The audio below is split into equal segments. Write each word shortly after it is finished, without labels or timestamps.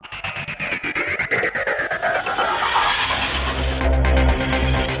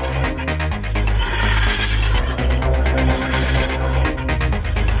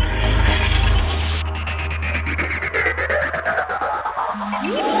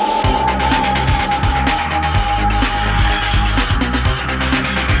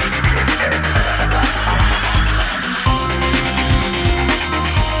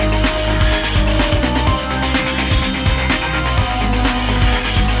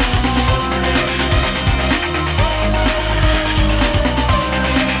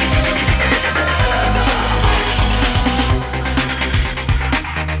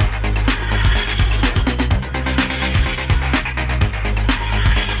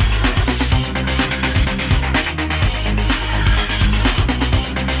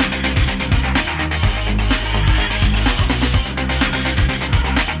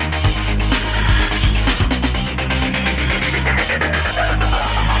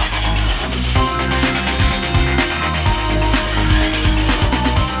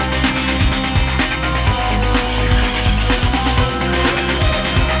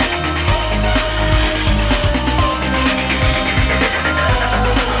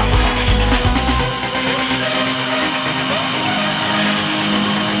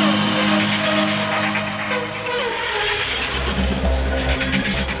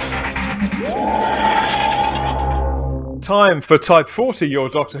time for Type 40, your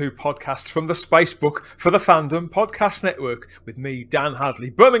Doctor Who podcast from the Spacebook for the Fandom Podcast Network, with me, Dan Hadley,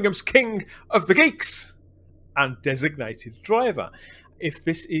 Birmingham's King of the Geeks and designated driver. If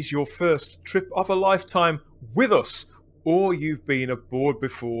this is your first trip of a lifetime with us, or you've been aboard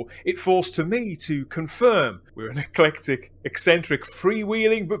before, it falls to me to confirm we're an eclectic, eccentric,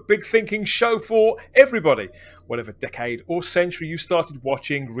 freewheeling but big-thinking show for everybody. Whatever decade or century you started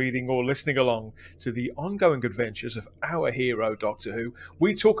watching, reading or listening along to the ongoing adventures of our hero Doctor Who,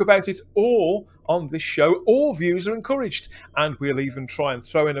 we talk about it all on this show. All views are encouraged, and we'll even try and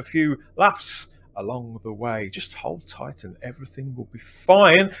throw in a few laughs along the way. Just hold tight and everything will be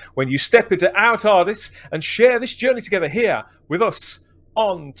fine when you step into our TARDIS and share this journey together here with us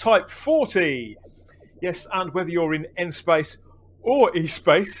on Type 40. Yes, and whether you're in N-Space or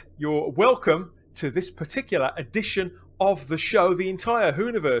E-Space, you're welcome to this particular edition of the show. The entire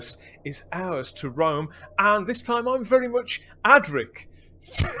Whoniverse is ours to roam, and this time I'm very much Adric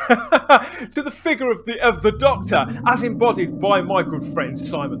to the figure of the Doctor, as embodied by my good friend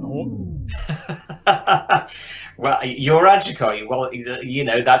Simon Horton. Well, you're Adric, are you? Well, you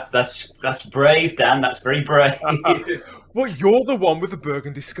know, that's brave, Dan. That's very brave. Well, you're the one with the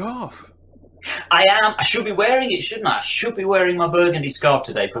burgundy scarf. I am. I should be wearing it, shouldn't I? I should be wearing my burgundy scarf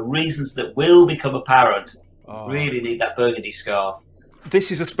today for reasons that will become apparent. Really need that burgundy scarf.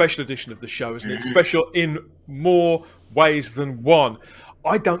 This is a special edition of the show, isn't it? Special in more ways than one.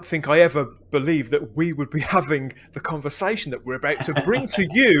 I don't think I ever believed that we would be having the conversation that we're about to bring to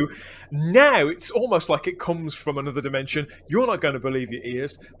you. Now it's almost like it comes from another dimension. You're not going to believe your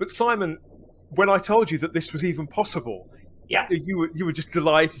ears. But Simon, when I told you that this was even possible, yeah, you were just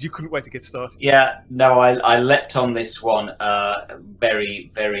delighted. You couldn't wait to get started. Yeah, no, I leapt on this one very,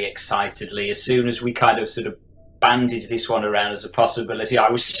 very excitedly. As soon as we kind of sort of bandied this one around as a possibility,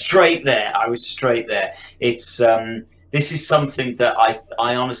 I was straight there. It's... This is something that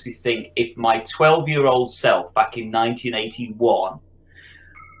I honestly think if my 12-year-old self back in 1981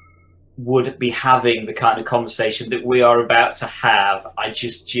 would be having the kind of conversation that we are about to have, I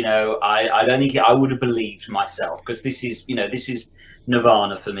just, I don't think I would have believed myself, because this is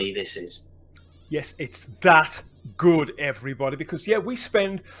nirvana for me, this is. Yes, it's that good, everybody, because, we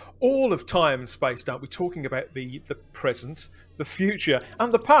spend all of time and space, don't we, talking about the present, the future,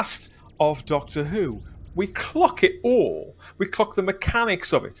 and the past of Doctor Who. We clock it all. We clock the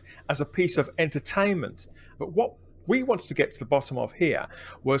mechanics of it as a piece of entertainment. But what we wanted to get to the bottom of here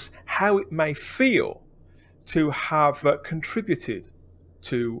was how it may feel to have contributed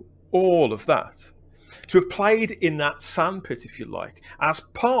to all of that. To have played in that sandpit, if you like, as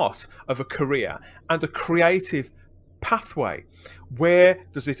part of a career and a creative pathway. Where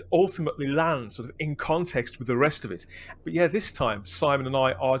does it ultimately land, sort of in context with the rest of it? But this time Simon and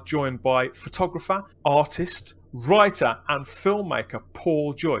I are joined by photographer, artist, writer and filmmaker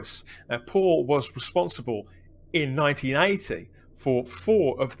Paul Joyce. Now, Paul was responsible in 1980 for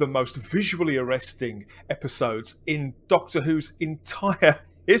 4 of the most visually arresting episodes in Doctor Who's entire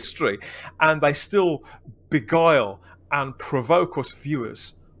history, and they still beguile and provoke us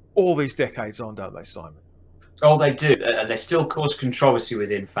viewers all these decades on, don't they, Simon? Oh, they do, and they still cause controversy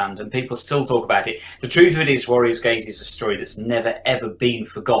within fandom. People still talk about it. The truth of it is, Warriors Gate is a story that's never, ever been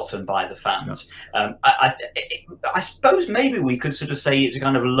forgotten by the fans. No. I suppose maybe we could sort of say it's a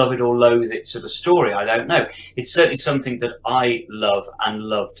kind of love it or loathe it sort of story. I don't know. It's certainly something that I love and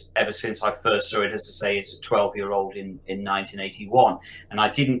loved ever since I first saw it, as I say, as a 12-year-old in 1981. And I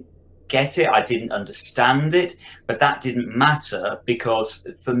didn't get it, I didn't understand it, but that didn't matter, because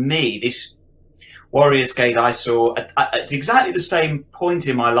for me, this Warriors Gate I saw at exactly the same point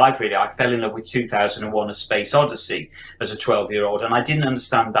in my life, really. I fell in love with 2001: A Space Odyssey as a 12-year-old, and I didn't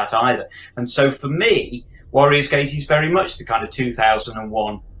understand that either. And so for me, Warriors Gate is very much the kind of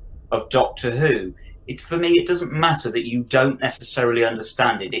 2001 of Doctor Who. For me, it doesn't matter that you don't necessarily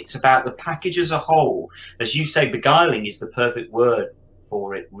understand it. It's about the package as a whole. As you say, beguiling is the perfect word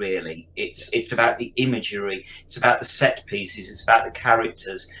for it, really. It's about the imagery, it's about the set pieces, it's about the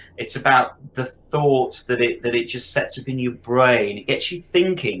characters, it's about the thoughts that it just sets up in your brain. It gets you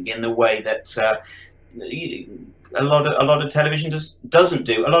thinking in the way that a lot of television doesn't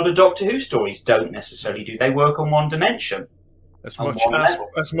do. A lot of Doctor Who stories don't necessarily do. They work on one dimension. As much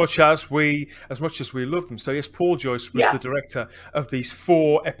as we love them. So yes, Paul Joyce was the director of these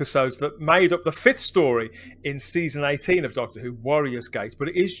 4 episodes that made up the 5th story in season 18 of Doctor Who, Warriors Gate. But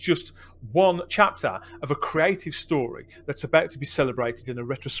it is just one chapter of a creative story that's about to be celebrated in a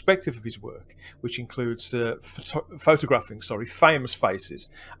retrospective of his work, which includes photographing famous faces,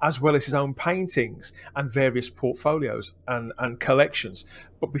 as well as his own paintings and various portfolios and collections.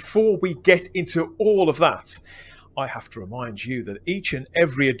 But before we get into all of that, I have to remind you that each and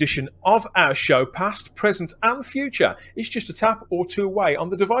every edition of our show, past, present and future, is just a tap or two away on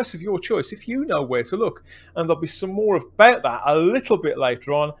the device of your choice if you know where to look. And there'll be some more about that a little bit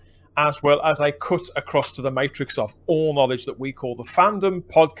later on, as well as a cut across to the matrix of all knowledge that we call the Fandom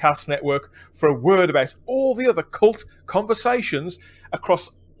Podcast Network for a word about all the other cult conversations across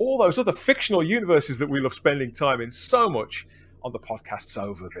all those other fictional universes that we love spending time in so much on the podcasts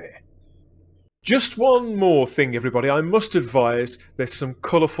over there. Just one more thing, everybody. I must advise there's some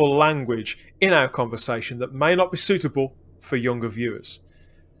colourful language in our conversation that may not be suitable for younger viewers.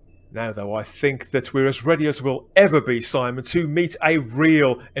 Now, though, I think that we're as ready as we'll ever be, Simon, to meet a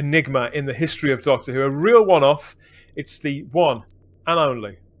real enigma in the history of Doctor Who, a real one-off. It's the one and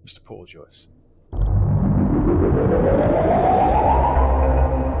only Mr. Paul Joyce.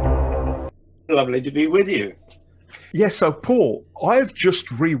 Lovely to be with you. Yes, so Paul, I've just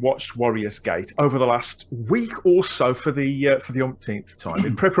rewatched Warriors Gate over the last week or so for the umpteenth time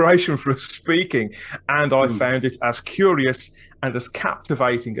in preparation for us speaking, and I found it as curious and as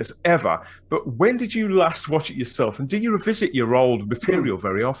captivating as ever. But when did you last watch it yourself, and do you revisit your old material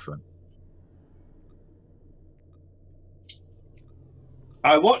very often?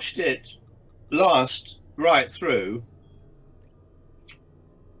 I watched it last right through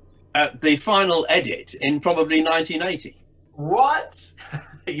at the final edit in probably 1980. What?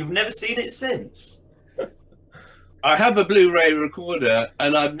 You've never seen it since? I have a Blu-ray recorder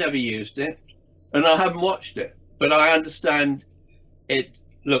and I've never used it, and I haven't watched it, but I understand it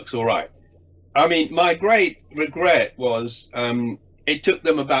looks all right. I mean, my great regret was it took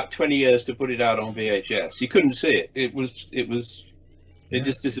them about 20 years to put it out on VHS. You couldn't see it. It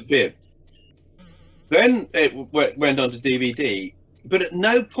just disappeared. Then it went on to DVD. But at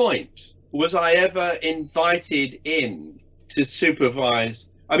no point was I ever invited in to supervise.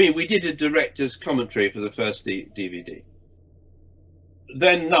 I mean, we did a director's commentary for the first DVD.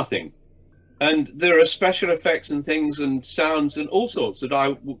 Then nothing. And there are special effects and things and sounds and all sorts that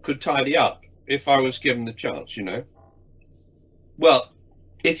I could tidy up if I was given the chance, you know. Well,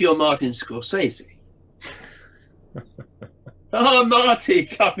 if you're Martin Scorsese. Oh, Marty,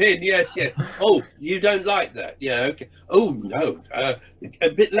 come in. Yes, yes. Oh, you don't like that? Yeah, okay. Oh, no. A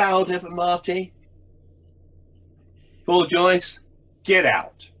bit louder for Marty. Paul Joyce, get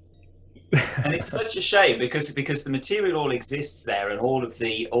out. And it's such a shame because the material all exists there, and all of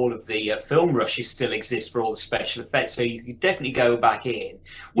the film rushes still exist for all the special effects. So you could definitely go back in.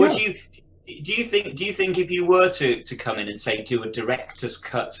 Would you? Do you think if you were to come in and say do a director's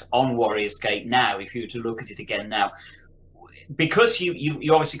cut on Warriors Gate now, if you were to look at it again now, because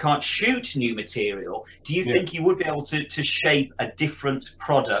you obviously can't shoot new material, do you think you would be able to shape a different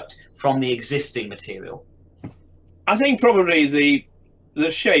product from the existing material? I think probably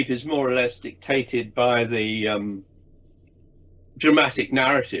the shape is more or less dictated by the dramatic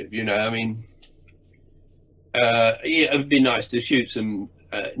narrative, you know. I mean, it would be nice to shoot some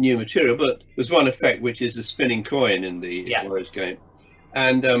new material, but there's one effect which is the spinning coin in the Warriors game.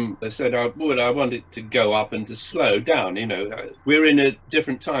 And I said I want it to go up and to slow down. You know, we're in a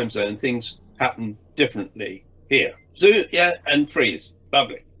different time zone. Things happen differently here. Zoom, and freeze.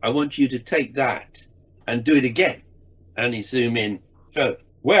 Lovely. I want you to take that and do it again. And you zoom in further.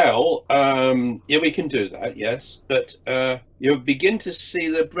 Well, we can do that, yes. But you'll begin to see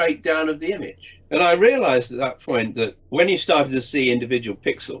the breakdown of the image. And I realized at that point that when you started to see individual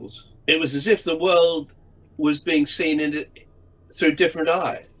pixels, it was as if the world was being seen through different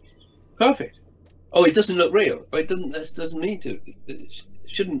eyes. Perfect. Oh, it doesn't look real. It doesn't. This doesn't need to. It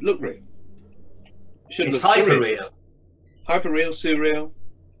shouldn't look real. It's hyper real. Hyper real, surreal.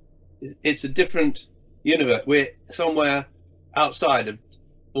 It's a different universe. We're somewhere outside of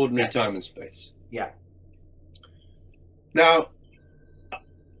ordinary time and space. Yeah. Now,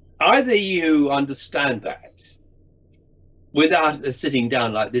 either you understand that without sitting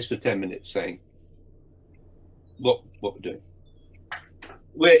down like this for 10 minutes saying what we're doing.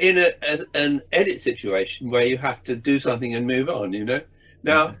 We're in an edit situation where you have to do something and move on, you know.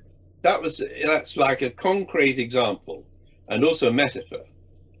 Now, that's like a concrete example and also a metaphor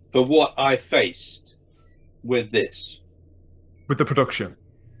for what I faced with this. With the production.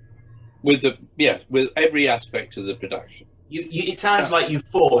 With every aspect of the production. It sounds like you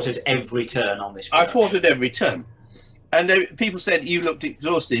fought at every turn on this production. I fought at every turn. And people said you looked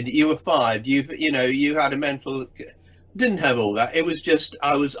exhausted, you were fired, you had a mental... Didn't have all that. It was just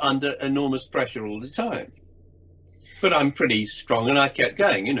I was under enormous pressure all the time. But I'm pretty strong and I kept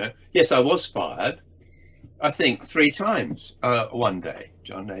going, you know. Yes, I was fired, I think 3 times one day,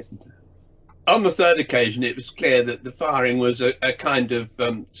 John Nathan. on the third occasion, it was clear that the firing was a kind of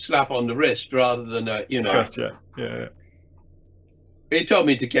slap on the wrist rather than a, Gotcha. Yeah. He told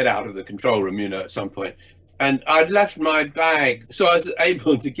me to get out of the control room, at some point. And I'd left my bag, so I was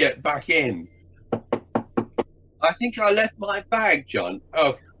able to get back in. I think I left my bag, John.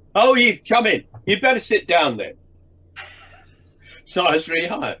 Oh, you come in. You better sit down then. So I was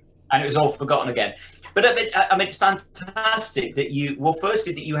rehired. And it was all forgotten again. But I mean, it's fantastic that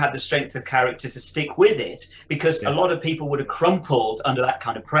firstly, that you had the strength of character to stick with it, because a lot of people would have crumpled under that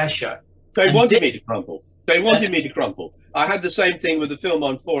kind of pressure. They wanted me to crumple. I had the same thing with the film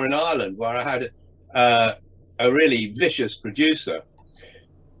on 4 in Ireland, where I had a really vicious producer,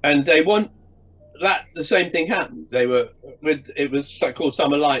 and they want that. The same thing happened. It was called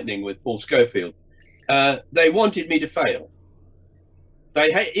Summer Lightning with Paul Schofield. They wanted me to fail. They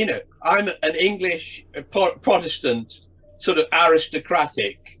hate, I'm an English Protestant sort of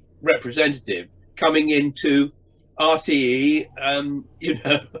aristocratic representative coming into RTE,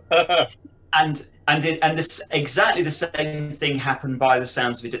 And this exactly the same thing happened by the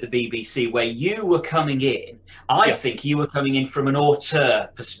sounds of it at the BBC, where you were coming in. I think you were coming in from an auteur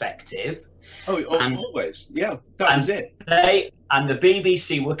perspective. Always. Yeah, that was it. And the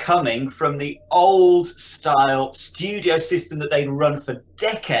BBC were coming from the old style studio system that they'd run for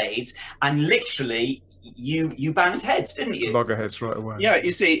decades, and literally you banged heads, didn't you? Loggerheads right away. Yeah,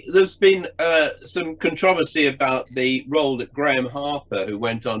 you see, there's been some controversy about the role that Graham Harper, who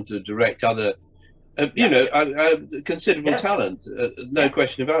went on to direct other, considerable talent, no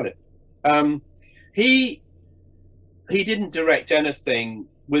question about it. He didn't direct anything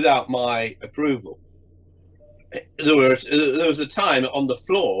without my approval. There was a time on the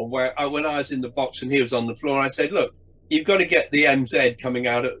floor where when I was in the box and he was on the floor, I said, look, you've got to get the MZ coming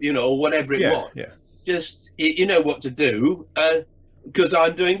out, or whatever it was. Yeah. Just, you know what to do, because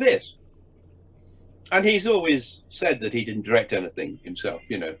I'm doing this. And he's always said that he didn't direct anything himself,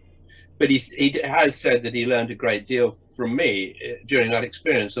 but he has said that he learned a great deal from me during that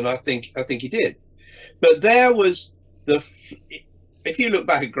experience, and I think he did. But there was if you look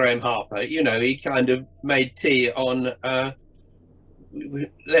back at Graham Harper, he kind of made tea on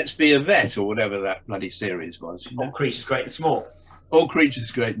Let's Be a Vet, or whatever that bloody series was. All Creatures Great and Small. All Creatures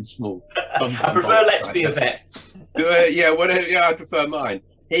Great and Small. I prefer Let's Be a Vet. I prefer mine.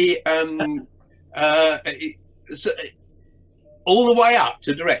 He all the way up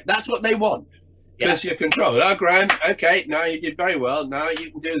to direct. That's what they want. Because you're controlled. Oh, Graham, okay, now you did very well. Now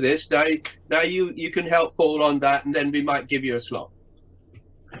you can do this. Now you can help Paul on that, and then we might give you a slot.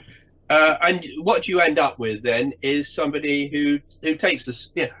 And what you end up with then is somebody who takes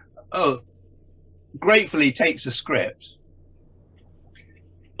gratefully takes a script,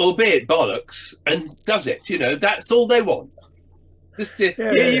 albeit bollocks, and does it. That's all they want.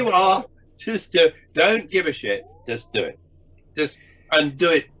 Here you are. Just don't give a shit. Just do it. And do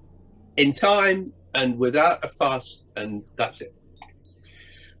it in time and without a fuss, and that's it.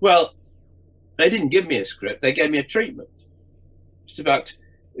 Well, they didn't give me a script. They gave me a treatment. It's about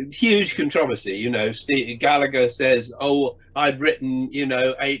huge controversy. Steve Gallagher says, "Oh, I'd written,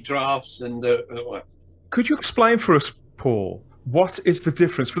 8 drafts," and what? Could you explain for us, Paul, what is the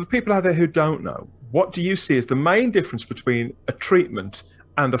difference for the people out there who don't know? What do you see as the main difference between a treatment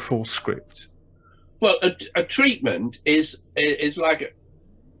and a full script? Well, a treatment is like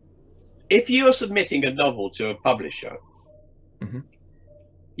if you are submitting a novel to a publisher,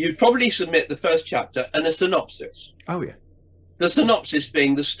 you'd probably submit the first chapter and a synopsis. Oh, yeah. The synopsis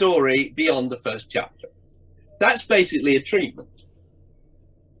being the story beyond the first chapter. That's basically a treatment.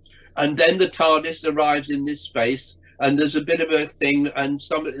 And then the TARDIS arrives in this space, and there's a bit of a thing, and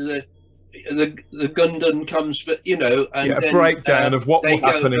the Gundam comes, and a breakdown of what will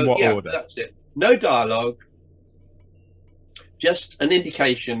happen in what order. That's it. No dialogue, just an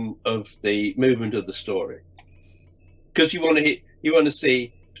indication of the movement of the story. Because you want to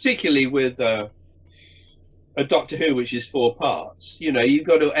see, particularly with a Doctor Who, which is 4 parts. You've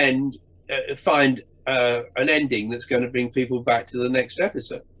got to find an ending that's going to bring people back to the next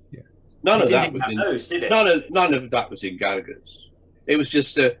episode. Yeah. None of that was in Gallagher's. It was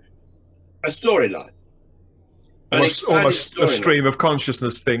just a storyline. Almost a stream of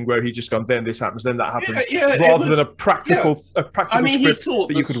consciousness thing where he just gone, then this happens, then that happens, rather than a practical script he thought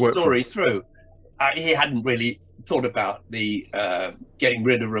that you could work story through. He hadn't really thought about the getting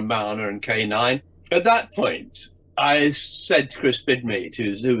rid of Romana and K9. At that point, I said to Chris Bidmead,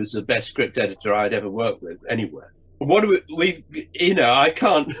 who was the best script editor I'd ever worked with anywhere, what do we I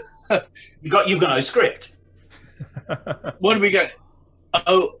can't. You've got no script. What do we get?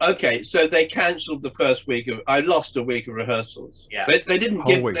 Oh, okay. So they cancelled the first week I lost a week of rehearsals. Yeah. They didn't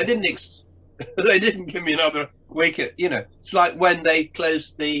They didn't give me another week. It's like when they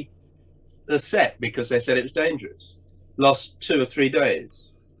closed the set because they said it was dangerous. Lost 2 or 3 days.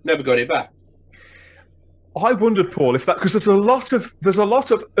 Never got it back. I wondered, Paul, if that, because there's a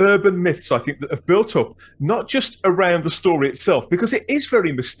lot of urban myths, I think, that have built up, not just around the story itself, because it is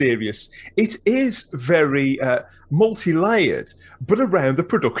very mysterious. It is very multi-layered, but around the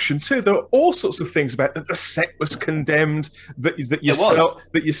production too. There are all sorts of things about that the set was condemned, that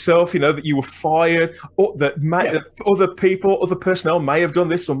you were fired, or that other people, other personnel may have done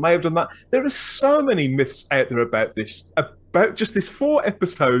this or may have done that. There are so many myths out there about this, about just these 4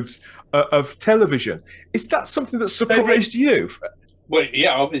 episodes of television. Is that something that surprised you? Well,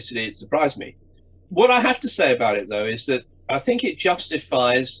 yeah, obviously it surprised me. What I have to say about it, though, is that I think it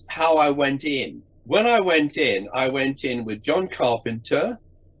justifies how I went in. When I went in with John Carpenter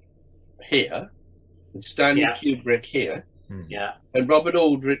here, and Stanley Kubrick here, and Robert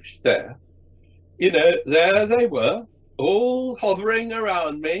Aldrich there. There they were, all hovering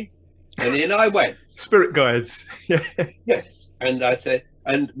around me, and in I went. Spirit guides. Yes. And I said,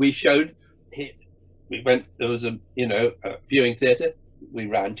 and we showed, we went, there was a viewing theatre. We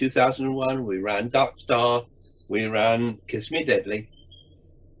ran 2001, we ran Dark Star, we ran Kiss Me Deadly.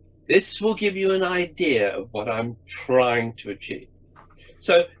 This will give you an idea of what I'm trying to achieve.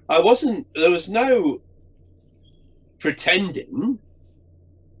 So there was no pretending.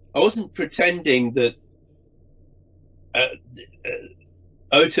 I wasn't pretending that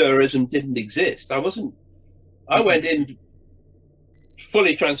auteurism didn't exist. I went in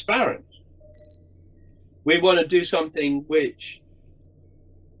fully transparent. We want to do something which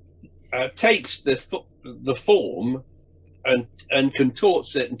takes the form and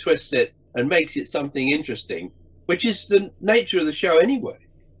contorts it and twists it and makes it something interesting, which is the nature of the show anyway.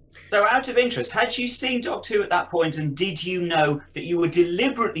 So out of interest, had you seen Doctor Who at that point, and did you know that you were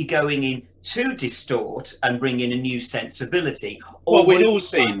deliberately going in to distort and bring in a new sensibility? Well, we'd all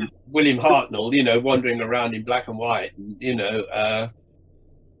seen William Hartnell, wandering around in black and white. No,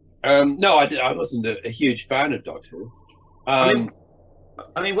 I wasn't a huge fan of Doctor Who.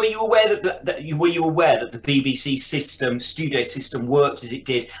 I mean, were you aware that the BBC studio system worked as it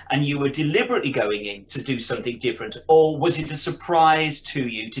did, and you were deliberately going in to do something different, or was it a surprise to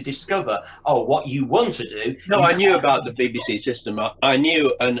you to discover, what you want to do? No, I knew about the BBC system. I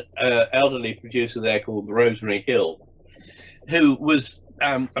knew an elderly producer there called Rosemary Hill, who was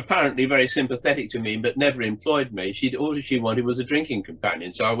apparently very sympathetic to me, but never employed me. All she wanted was a drinking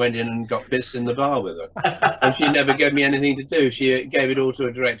companion, so I went in and got pissed in the bar with her. And she never gave me anything to do. She gave it all to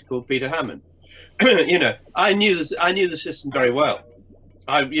a director called Peter Hammond. I knew the system very well.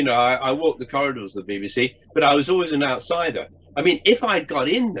 I walked the corridors of the BBC, but I was always an outsider. I mean, if I got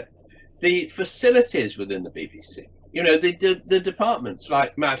in there, the facilities within the BBC, the departments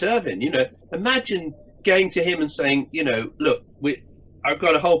like Matt Irvin, imagine going to him and saying, look, I've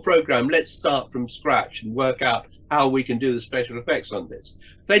got a whole program. Let's start from scratch and work out how we can do the special effects on this.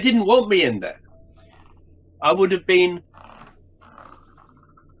 They didn't want me in there. I would have been,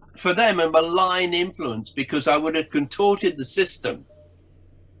 for them, a malign influence, because I would have contorted the system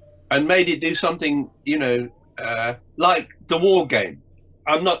and made it do something, like the War Game.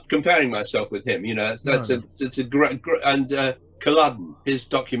 I'm not comparing myself with him. It's a great, and Culloden, his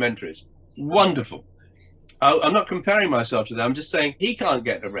documentaries, wonderful. I'm not comparing myself to them. I'm just saying he can't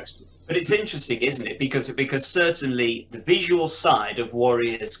get arrested. But it's interesting, isn't it? Because certainly the visual side of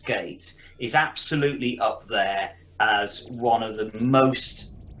Warriors Gate is absolutely up there as one of the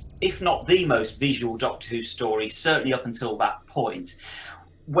most, if not the most, visual Doctor Who stories, certainly up until that point.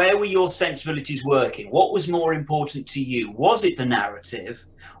 Where were your sensibilities working? What was more important to you? Was it the narrative,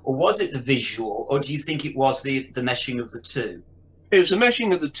 or was it the visual, or do you think it was the meshing of the two? It was the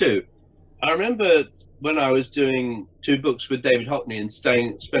meshing of the two. I remember when I was doing 2 books with David Hockney and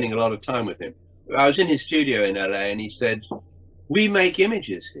spending a lot of time with him, I was in his studio in LA, and he said, "We make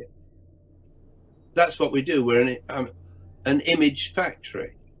images here. That's what we do. We're an image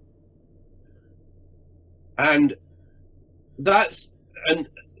factory." And that's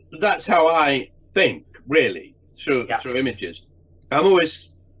how I think, really, through images. I'm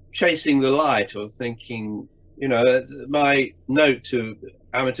always chasing the light, or thinking, my note to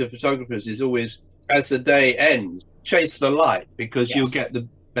amateur photographers is always, as the day ends, chase the light, because you'll get the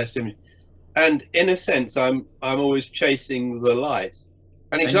best image. And in a sense, I'm always chasing the light.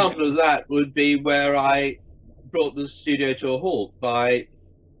 An example of that would be where I brought the studio to a halt by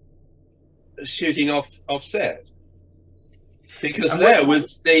shooting off set, because there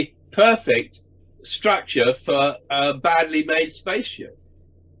was the perfect structure for a badly made spaceship.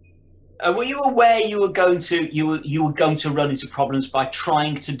 Were you aware you were going to run into problems by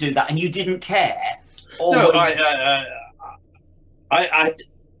trying to do that, and you didn't care? Or No, I,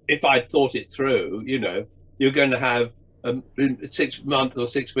 if I'd thought it through, you're going to have 6 months or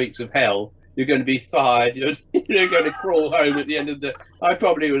 6 weeks of hell. You're going to be fired. You're going to crawl home at the end of the. I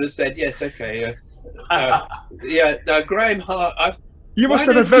probably would have said yes, okay. Yeah. Now, Graham Hart. You must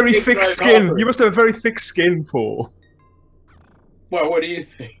have a very thick skin. You must have a very thick skin, Paul. Well, what do you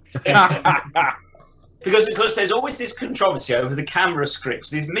think? Because, of course, there's always this controversy over the camera scripts,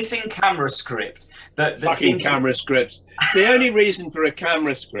 these missing camera scripts. That Fucking camera scripts. The only reason for a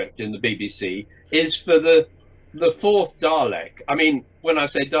camera script in the BBC is for the fourth Dalek. I mean, when I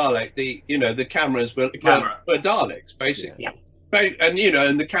say Dalek, the cameras were Daleks, basically. Yeah. And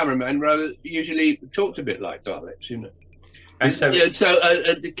and the cameraman usually talked a bit like Daleks, And so,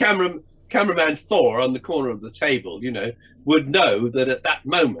 the cameraman Thor on the corner of the table, would know that at that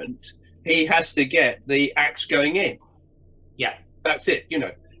moment he has to get the axe going in. Yeah, that's it,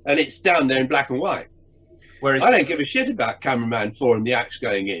 and it's down there in black and white. Whereas I don't give a shit about cameraman Thor and the axe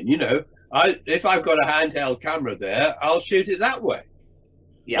going in. If I've got a handheld camera there, I'll shoot it that way.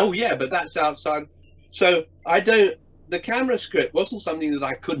 Yeah. Oh yeah, but that's outside. So the camera script wasn't something that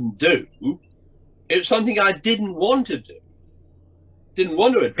I couldn't do. It was something I didn't want to do. Didn't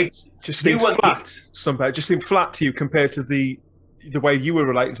want to address. Just seemed flat somehow. It just seemed flat to you compared to the way you were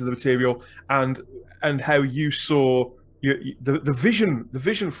relating to the material and how you saw the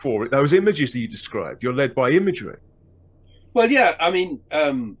vision for it. Those images that you described. You're led by imagery. Well, yeah. I mean,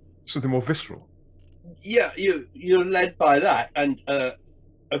 something more visceral. Yeah, you're led by that, and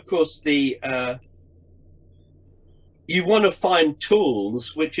of course you want to find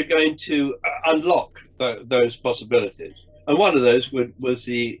tools which are going to unlock those possibilities. And one of those was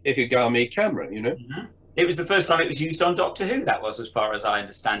the Ikegami camera, Mm-hmm. It was the first time it was used on Doctor Who, that was, as far as I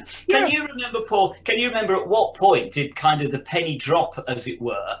understand. Can you remember, Paul, at what point did kind of the penny drop, as it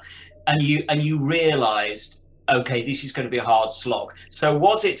were, and you realised, okay, this is going to be a hard slog? So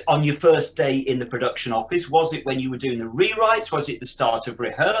was it on your first day in the production office? Was it when you were doing the rewrites? Was it the start of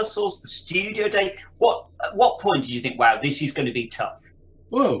rehearsals, the studio day? At what point did you think, wow, this is going to be tough?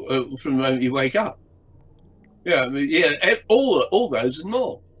 Well, from the moment you wake up. Yeah, I mean, all those and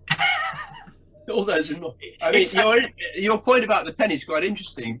more. All those and more. I mean, your point about the penny is quite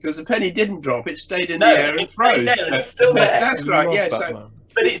interesting because the penny didn't drop; it stayed in the air and froze. It's still there. That's right. Yes,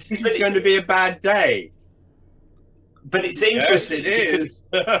 but it's going to be a bad day. But it's interesting. Yes, it is.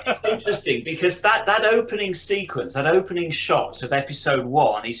 It's interesting because that opening sequence, that opening shot of episode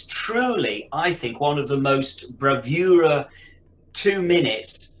 1, is truly, I think, one of the most bravura 2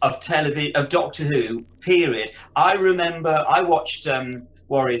 minutes of television of Doctor Who. Period. I remember I watched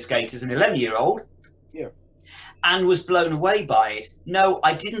Warriors Gate as an 11-year-old, and was blown away by it. No,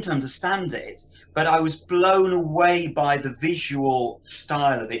 I didn't understand it, but I was blown away by the visual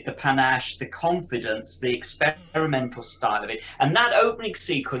style of it, the panache, the confidence, the experimental style of it, and that opening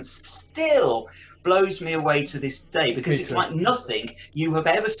sequence still blows me away to this day because it's like nothing you have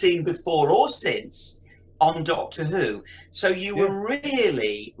ever seen before or since on Doctor Who. So you were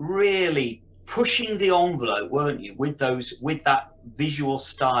really, really pushing the envelope, weren't you, with that visual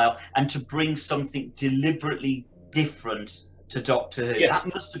style, and to bring something deliberately different to Doctor Who. That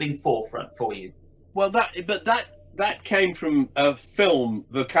must have been forefront for you. Well, that came from a film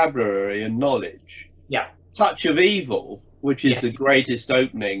vocabulary and knowledge. Yeah. Touch of Evil, which is the greatest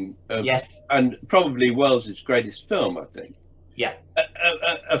opening of, and probably Wells's greatest film, I think. Yeah.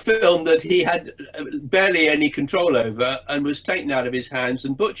 A film that he had barely any control over and was taken out of his hands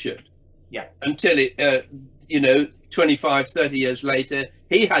and butchered. Yeah. Until it, 25, 30 years later,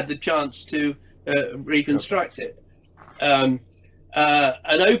 he had the chance to reconstruct it. An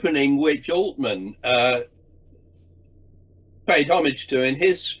opening which Altman paid homage to in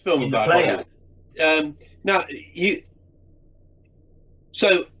his film about Hollywood.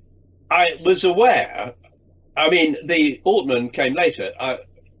 So I was aware. I mean, the Altman came later,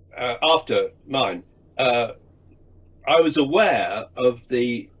 after mine. I was aware of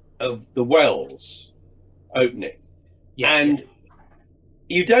the Wells opening, and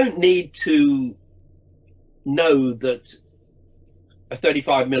you don't need to know that a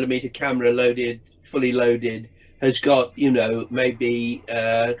 35mm camera fully loaded, has got maybe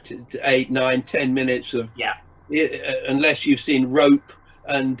 8, 9, 10 minutes of unless you've seen Rope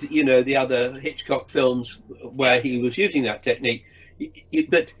and the other Hitchcock films where he was using that technique.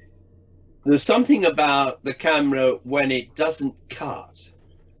 But there's something about the camera when it doesn't cut,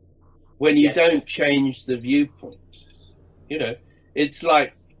 when you don't change the viewpoint. It's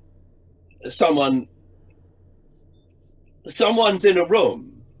like someone's in a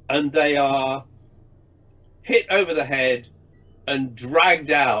room and they are hit over the head and dragged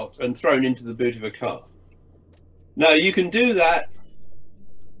out and thrown into the boot of a car. Now, you can do that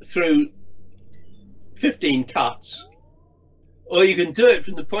through 15 cuts, or you can do it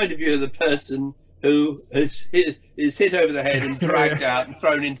from the point of view of the person who is hit over the head and dragged out and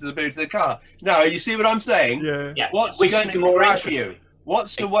thrown into the boot of the car. Now, you see what I'm saying? Yeah. What's Which going is to more grab interesting? you?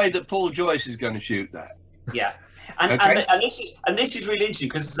 What's the way that Paul Joyce is going to shoot that? Yeah. And, Okay. and this is really interesting,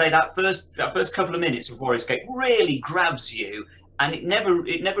 because say that first couple of minutes of Warrior Escape really grabs you, and it never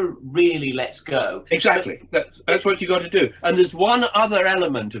really lets go. Exactly. That's what you got to do. And there's one other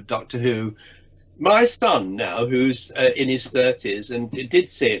element of Doctor Who. My son now, who's in his 30s, and did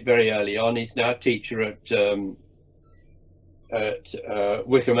see it very early on. He's now a teacher at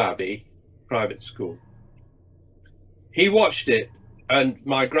Wickham Abbey private school. He watched it, and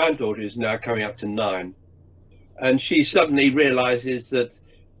my granddaughter is now coming up to 9, and she suddenly realizes that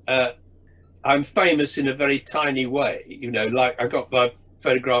I'm famous in a very tiny way. You know, like I got my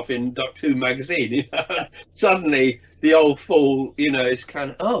photograph in Doctor Who magazine. You know? Suddenly, the old fool, you know, is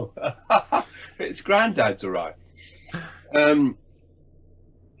kind of, oh, it's granddad's all right.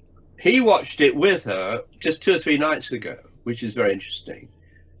 He watched it with her just 2 or 3 nights ago, which is very interesting.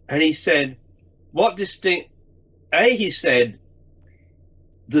 And he said, what distinct... he said,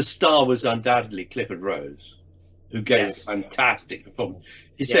 the star was undoubtedly Clifford Rose, who gave a fantastic performance.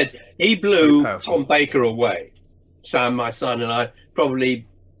 He said he blew Tom Baker away. Sam, my son, and I probably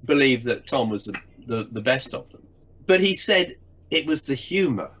believe that Tom was the best of them. But he said it was the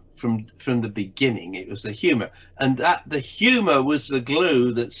humour from the beginning. It was the humour, and that the humour was the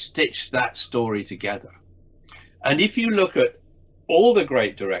glue that stitched that story together. And if you look at all the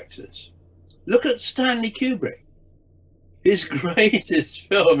great directors, look at Stanley Kubrick. His greatest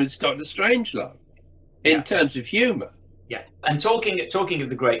film is Dr. Strangelove in terms of humour. Yeah. And talking of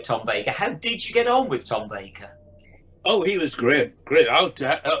the great Tom Baker, how did you get on with Tom Baker? Oh, he was grim.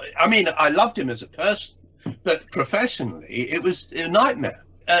 I mean, I loved him as a person, but professionally, it was a nightmare.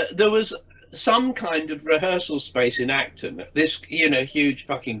 There was some kind of rehearsal space in Acton, this, you know, huge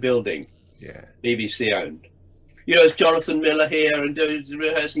fucking building, BBC owned. You know, it's Jonathan Miller here and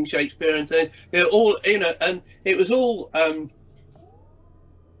rehearsing Shakespeare and things. You know, all, you know, and it was all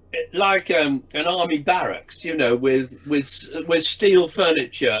like an army barracks, you know, with steel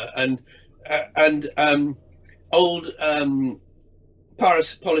furniture and old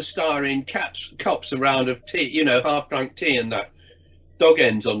polystyrene cups around of tea, you know, half-drunk tea, and that dog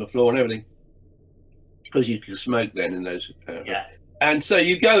ends on the floor and everything, because you can smoke then in those. And so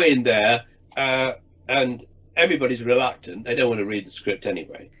you go in there, and everybody's reluctant. They don't want to read the script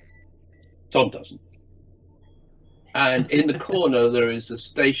anyway. Tom doesn't. And in the corner there is a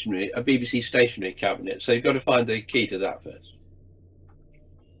BBC stationery cabinet. So you've got to find the key to that first,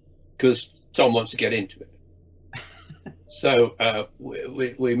 because Tom wants to get into it. So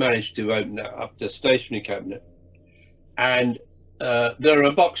we managed to open up the stationery cabinet, and there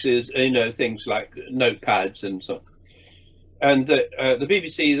are boxes, you know, things like notepads and so on. And the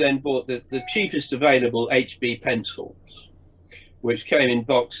BBC then bought the cheapest available HB pencils, which came in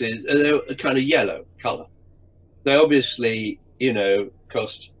boxes. They were a kind of yellow colour. They obviously, you know,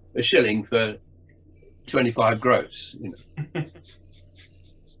 cost a shilling for 25 gross, you know.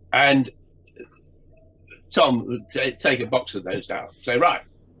 And Tom would take a box of those out, say, right,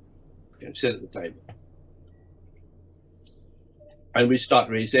 you know, sit at the table. And we start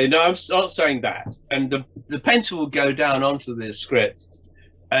reading, say, no, I'm not saying that. And the pencil would go down onto the script,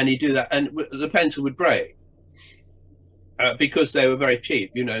 and he'd do that, and the pencil would break because they were very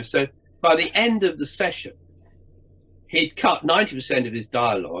cheap, you know. So by the end of the session, he'd cut 90% of his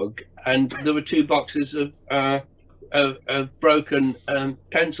dialogue, and there were 2 boxes of broken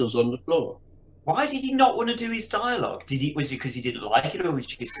pencils on the floor. Why did he not want to do his dialogue? Was it because he didn't like it, or was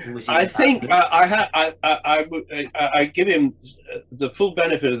he? I think I give him the full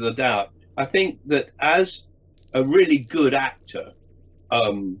benefit of the doubt. I think that as a really good actor,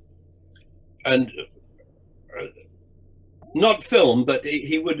 and not film, but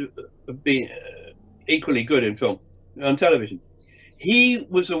he would be equally good in film, on television. He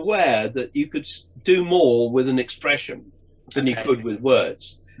was aware that you could do more with an expression than you could with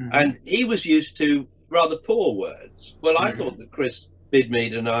words. Mm-hmm. And he was used to rather poor words. Well, I thought that Chris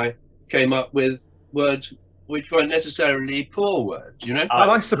Bidmead and I came up with words which weren't necessarily poor words, you know?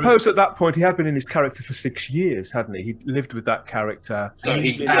 And I suppose at that point he had been in his character for 6 years, hadn't he? He'd lived with that character. So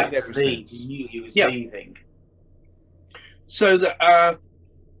he knew he was leaving. So that,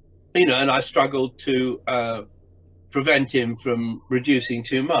 you know, and I struggled to prevent him from reducing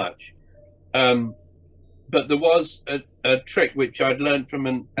too much. but there was a trick which I'd learned from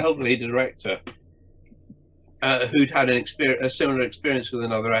an elderly director who'd had a similar experience with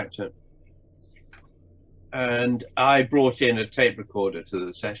another actor. And I brought in a tape recorder to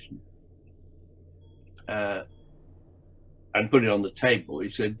the session and put it on the table. He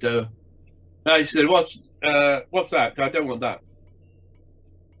said, no, he said, what's that? I don't want that.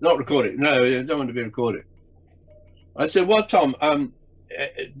 Not recorded. No, I don't want to be recorded. I said, well, Tom, I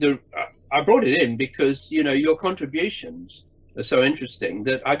brought it in because, you know, your contributions are so interesting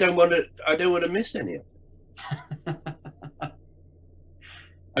that I don't want to miss any of them.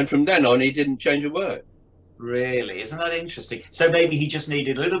 And from then on, he didn't change a word. Really? Isn't that interesting? So maybe he just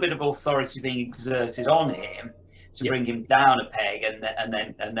needed a little bit of authority being exerted on him to bring him down a peg, and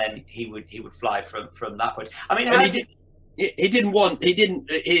then he would fly from that point. I mean, he didn't want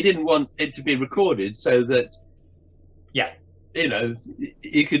it to be recorded so that, you know,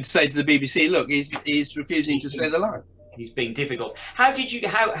 you could say to the BBC, look, he's refusing to say the line. He's being difficult. How did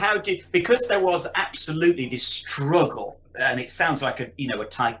because there was absolutely this struggle, and it sounds like a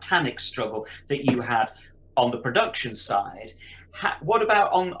titanic struggle that you had on the production side. What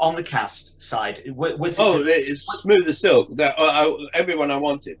about on the cast side? It's smooth as silk. Everyone I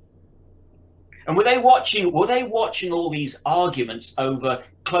wanted. And were they watching all these arguments over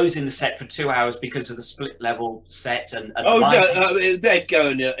closing the set for 2 hours because of the split level set and they'd go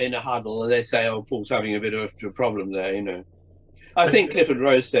in a huddle and they'd say, "Oh, Paul's having a bit of a problem there," you know. I think Clifford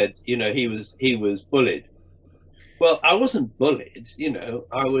Rose said, you know, he was bullied. Well, I wasn't bullied, you know.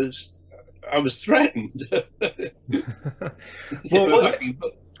 I was threatened. Well,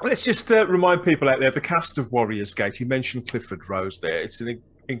 let's just remind people out there, the cast of Warriors Gate, you mentioned Clifford Rose there. It's an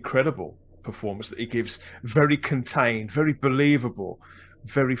incredible performance that he gives, very contained, very believable,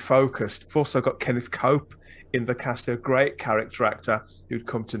 very focused. We've also got Kenneth Cope in the cast, a great character actor who'd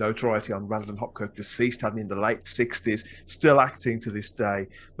come to notoriety on Randall Hopkirk Deceased, hadn't he, in the late 60s, still acting to this day.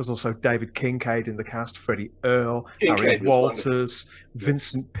 There's also David Kincaid in the cast, Freddie Earle, Harry Walters,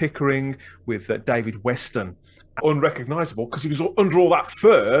 Vincent Pickering with David Weston. Unrecognisable because he was under all that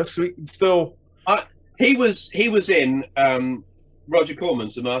fur, so he can still... He was in Roger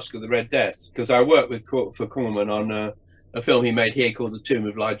Corman's The Mask of the Red Death, because I worked for Corman on a film he made here called The Tomb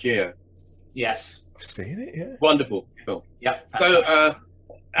of Ligeia. Yes. I've seen it, yeah. Wonderful film. Yeah. So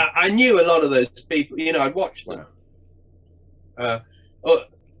I knew a lot of those people, you know, I'd watched them.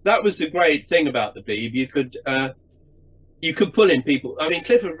 That was the great thing about the Beeb. You could pull in people. I mean,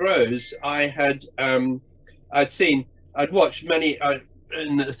 Clifford Rose, I'd watched many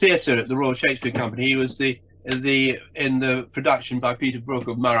in the theatre at the Royal Shakespeare Company. He was in the production by Peter Brook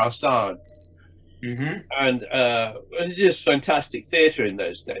of Marat Sade. Mm-hmm. And just fantastic theatre in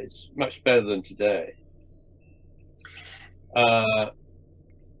those days, much better than today.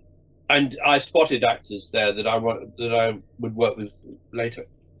 And I spotted actors there that I would work with later.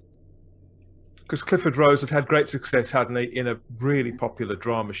 Because Clifford Rose had great success, hadn't he, in a really popular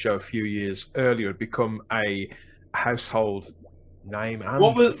drama show a few years earlier. Had become a household name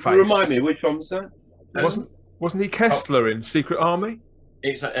and face. Remind me, which one was that? Wasn't he Kessler in Secret Army?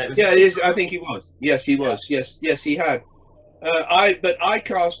 I think he was. Yes, he was. Yes, he had. But I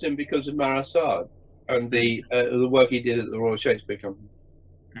cast him because of Marat Sade and the work he did at the Royal Shakespeare Company.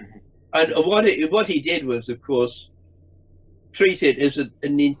 Mm-hmm. And what he did was, of course, treat it as an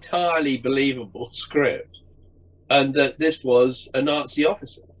entirely believable script, and that this was a Nazi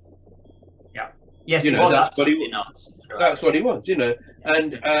officer. Yeah. Yes, he was absolutely Nazi. That's what he was, you know,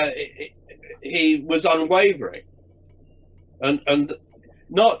 and he was unwavering, and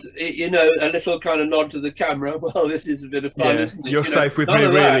not, you know, a little kind of nod to the camera. Well, this is a bit of fun, isn't it? You're safe with me,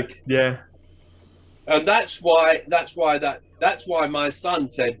 really. Yeah. And that's why my son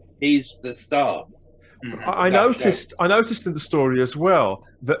said he's the star. I noticed in the story as well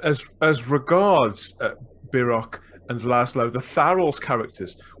that as regards Biroq and Laszlo, the Tharrell's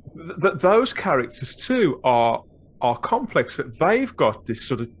characters, that those characters too are complex. That they've got this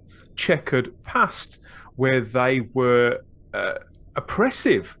sort of checkered past where they were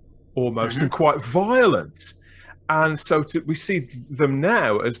oppressive almost, and quite violent, and so we see them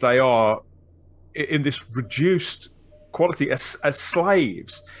now as they are in this reduced quality as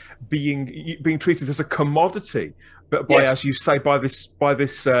slaves, being treated as a commodity, but by, as you say, by this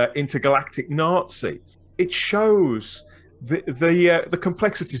intergalactic Nazi. It shows the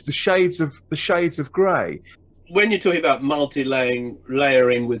complexities, the shades of grey. When you're talking about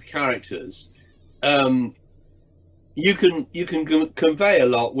layering with characters, you can convey a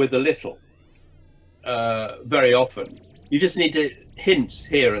lot with a little. Very often, you just need hints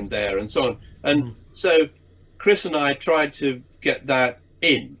here and there and so on. And so Chris and I tried to get that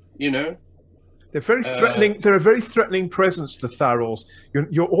in, you know. They're very threatening. They're a very threatening presence, the Tharals.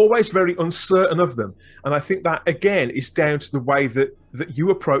 You're always very uncertain of them, and I think that again is down to the way that you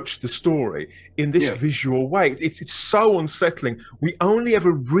approach the story in this visual way. It's so unsettling. We only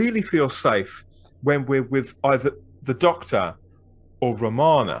ever really feel safe when we're with either the Doctor or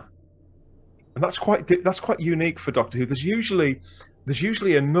Romana, and that's quite unique for Doctor Who. There's usually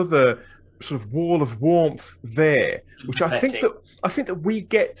another sort of wall of warmth there, which I think that we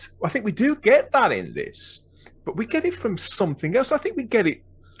get. I think we do get that in this, but we get it from something else. I think we get it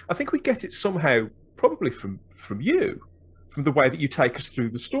somehow, probably from you, from the way that you take us through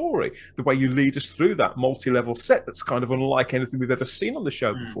the story, the way you lead us through that multi-level set that's kind of unlike anything we've ever seen on the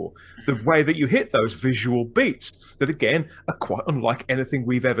show before. The way that you hit those visual beats that again are quite unlike anything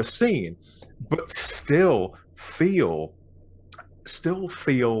we've ever seen, but still feel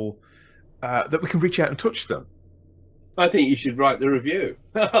that we can reach out and touch them. I think you should write the review.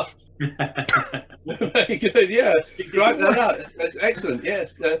 Very good, yeah. Write that out. That's excellent,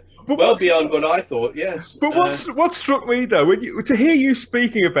 yes. Well beyond what I thought, yes. But what struck me, though, to hear you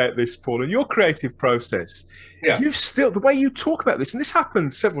speaking about this, Paul, and your creative process, you've still, the way you talk about this, and this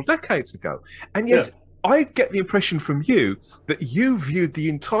happened several decades ago, and yet I get the impression from you that you viewed the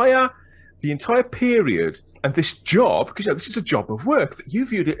entire period and this job, because this is a job of work, that you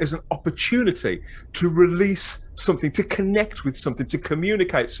viewed it as an opportunity to release something, to connect with something, to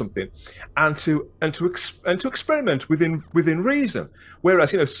communicate something, and to experiment within reason.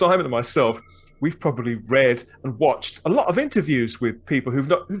 Whereas Simon and myself, we've probably read and watched a lot of interviews with people who've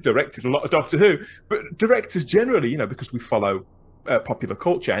directed a lot of Doctor Who, but directors generally, because we follow popular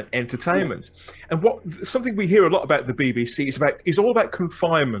culture and entertainment. And something we hear a lot about the BBC is all about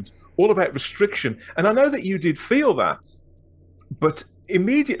confinement, all about restriction. And I know that you did feel that, but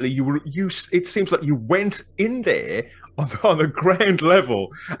immediately it seems like you went in there on a ground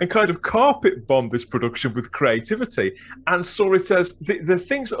level and kind of carpet bombed this production with creativity and saw it as the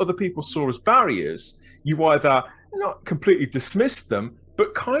things that other people saw as barriers. You either not completely dismissed them,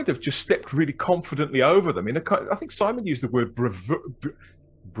 but kind of just stepped really confidently over them. I think Simon used the word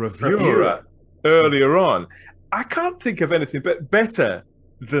bravura earlier on. I can't think of anything but better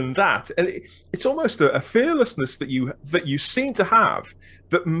than that, and it's almost a fearlessness that you seem to have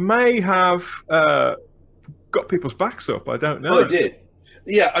that may have got people's backs up. I don't know. Oh, it did.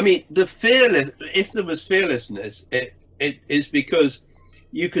 Yeah, I mean, if there was fearlessness, it is because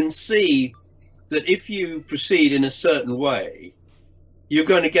you can see that if you proceed in a certain way, you're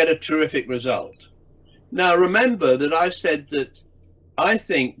going to get a terrific result. Now, remember that I said that I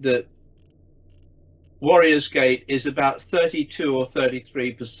think that Warriors Gate is about 32 or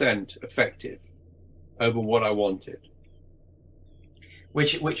 33% effective over what I wanted.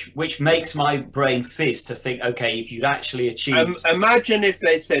 Which makes my brain fizz to think, okay, if you'd actually achieved... imagine if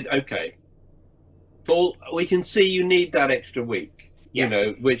they said, okay, Paul, we can see you need that extra week,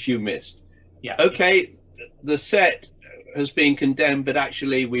 which you missed. Yeah. Okay, the set has been condemned, but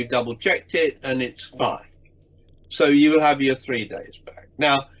actually we've double checked it and it's fine. So you'll have your 3 days back.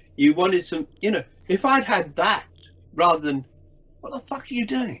 Now, you wanted some, if I'd had that rather than, what the fuck are you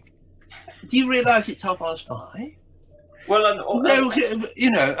doing? Do you realise it's 5:30? Well, no,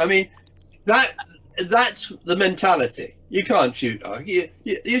 I mean, that's the mentality. You can't shoot.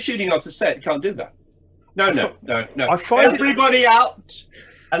 You're shooting off the set. You can't do that. No. I find everybody out.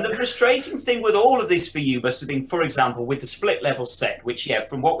 And the frustrating thing with all of this for you must have been, for example, with the split level set, which,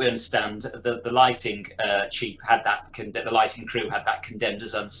 from what we understand, the lighting chief had that, the lighting crew had that condemned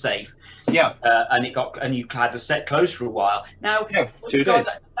as unsafe. Yeah. And you had the set closed for a while. Now, 2 days.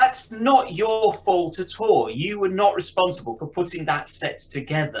 That's not your fault at all. You were not responsible for putting that set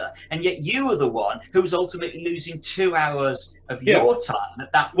together, and yet you were the one who was ultimately losing 2 hours of your time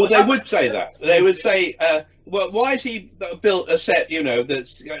at that point. Well, they would say that. They would say, well, why has he built a set,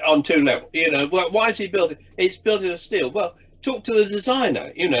 that's on 2 levels? Why has he built it? It's built in steel. Well, talk to the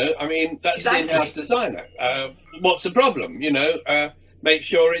designer, I mean, that's the in-house designer. What's the problem? Make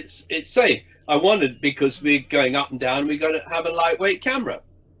sure it's safe. I wondered, because we're going up and down, we're going to have a lightweight camera.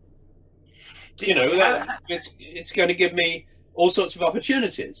 It's going to give me all sorts of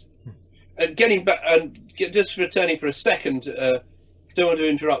opportunities. And getting back, and just returning for a second, don't want to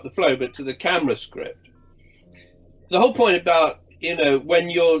interrupt the flow, but to the camera script. The whole point about,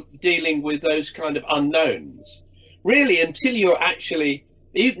 when you're dealing with those kind of unknowns, really, until you're actually,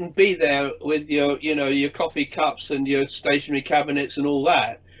 you can be there with your, your coffee cups and your stationery cabinets and all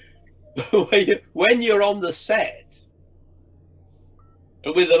that. When you're on the set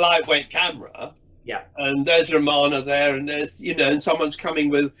with a lightweight camera, and there's Romana there, and there's, and someone's coming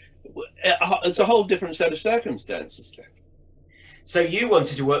with, it's a whole different set of circumstances there. So you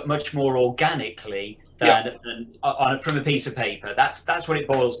wanted to work much more organically than from a piece of paper. That's what it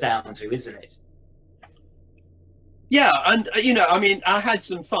boils down to, isn't it? Yeah, and I mean, I had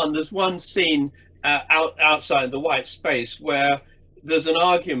some fun. There's one scene outside the white space where there's an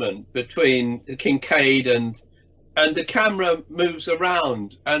argument between Kincaid and the camera moves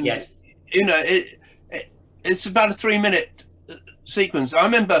around, and yes, it's about a 3-minute sequence. I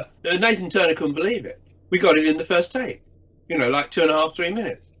remember Nathan Turner couldn't believe it. We got it in the first take, like 2.5, 3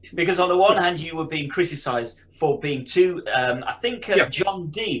 minutes. Because on the one hand, you were being criticised for being too. I think John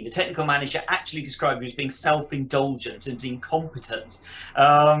Dean, the technical manager, actually described you as being self-indulgent and incompetent.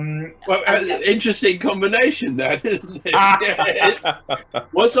 Interesting combination, that, isn't it?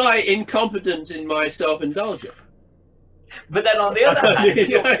 Was I incompetent in my self-indulgence? But then on the other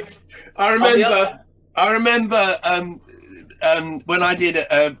hand, I remember when I did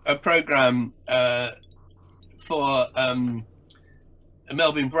a program for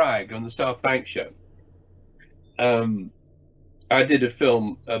Melvyn Bragg on the South Bank show. I did a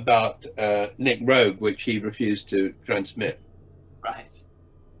film about Nick Rogue, which he refused to transmit. Right.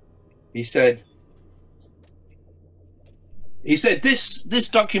 He said this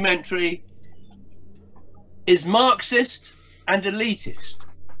documentary is Marxist and elitist.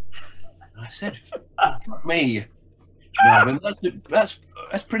 I said, fuck me. No, that's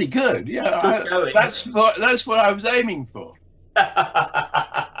pretty good. Yeah, that's what I was aiming for.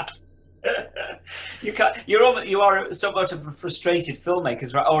 You are somewhat of a frustrated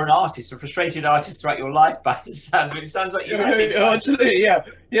filmmaker, or an artist, a frustrated artist throughout your life. But it sounds like you. Absolutely, yeah.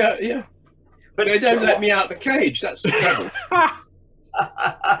 But they don't let me out the cage. That's the trouble.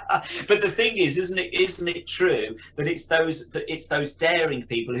 But the thing is, isn't it true that it's those daring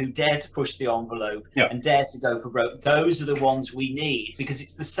people who dare to push the envelope and dare to go for broke? Those are the ones we need, because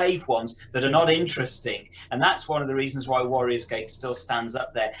it's the safe ones that are not interesting, and that's one of the reasons why Warriors Gate still stands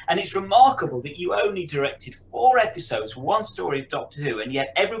up there. And it's remarkable that you only directed 4 episodes, 1 story of Doctor Who, and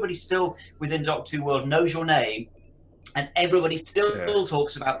yet everybody still within Doctor Who world knows your name, and everybody still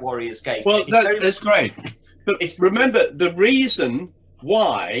talks about Warriors Gate. Well, that's great. But remember, the reason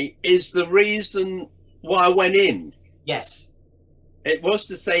why is the reason why I went in. Yes. It was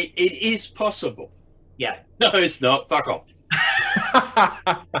to say it is possible. Yeah. No, it's not. Fuck off.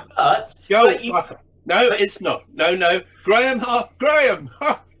 No, it's not. No. Graham,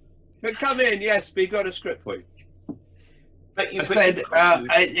 come in. Yes, we've got a script for you.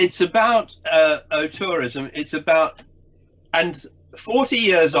 It's about tourism. It's about, and 40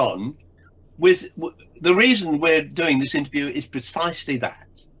 years on, the reason we're doing this interview is precisely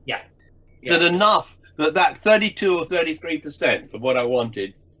that. Yeah. That enough that 32 or 33% of what I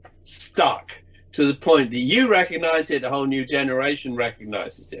wanted stuck to the point that you recognize it, a whole new generation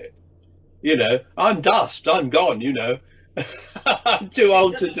recognizes it. I'm dust, I'm gone, I'm too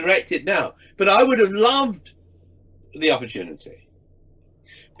old to direct it now. But I would have loved the opportunity.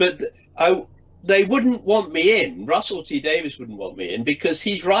 But they wouldn't want me in. Russell T Davies wouldn't want me in because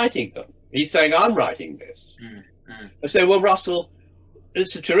he's writing them. He's saying, I'm writing this. I say, well, Russell,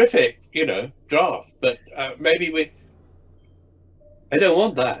 it's a terrific, draft, but maybe I don't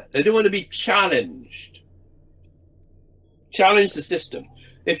want that. I don't want to be challenged. Challenge the system.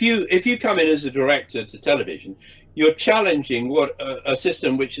 If you come in as a director to television, you're challenging what a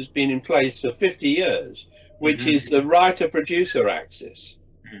system which has been in place for 50 years, which is the writer-producer axis.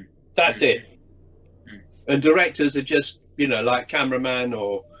 That's it. And directors are just, like cameraman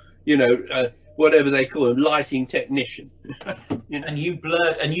or whatever they call a lighting technician. And you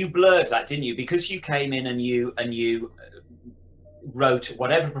blurred that, didn't you? Because you came in and you wrote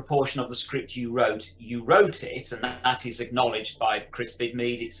whatever proportion of the script you wrote it, and that is acknowledged by Chris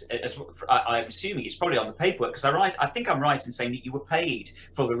Bidmead. I'm assuming it's probably on the paperwork, because I think I'm right in saying that you were paid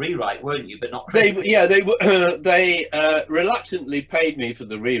for the rewrite, weren't you? But not credited. They reluctantly paid me for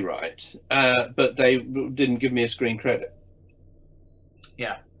the rewrite, but they didn't give me a screen credit.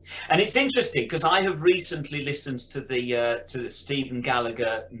 Yeah. And it's interesting because I have recently listened to the Stephen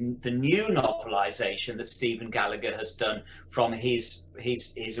Gallagher, the new novelisation that Stephen Gallagher has done from his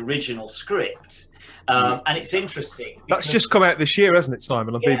original script, and it's interesting. That's just come out this year, hasn't it,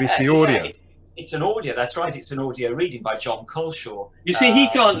 Simon, on BBC Audio? Yeah, it's an audio. That's right. It's an audio reading by John Culshaw. You see, he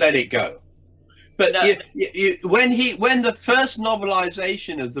can't let it go. But when the first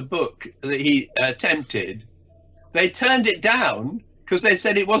novelisation of the book that he attempted, they turned it down. Because they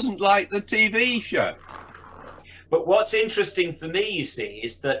said it wasn't like the TV show. But what's interesting for me, you see,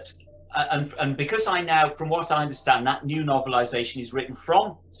 is that, and because I now, from what I understand, that new novelisation is written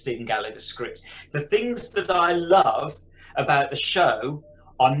from Stephen Gallagher's script. The things that I love about the show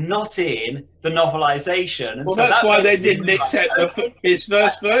are not in the novelization. And Well, so that's why they makes me didn't realise, accept his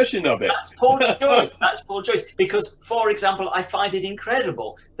first version of it. That's poor choice. That's poor choice. Because, for example, I find it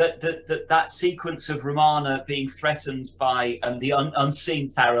incredible that sequence of Romana being threatened by the unseen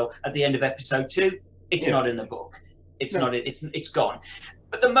Thariel at the end of episode 2. It's not in the book. It's not. It's gone.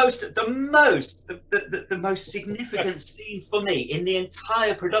 But the most significant scene for me in the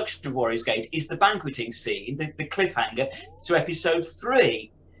entire production of Warriors Gate is the banqueting scene, the cliffhanger to episode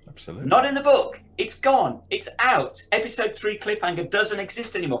 3. Absolutely. Not in the book. It's gone. It's out. Episode 3 cliffhanger doesn't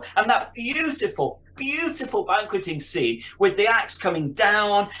exist anymore. And that beautiful, beautiful banqueting scene with the axe coming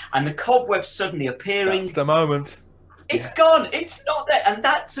down and the cobwebs suddenly appearing. That's the moment. It's gone. It's not there. And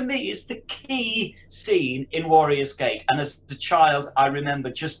that, to me, is the key scene in Warriors Gate. And as a child, I remember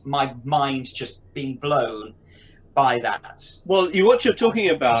just my mind just being blown by that. Well, what you're talking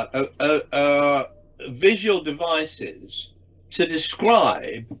about visual devices to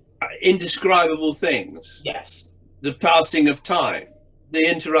describe indescribable things. Yes. The passing of time, the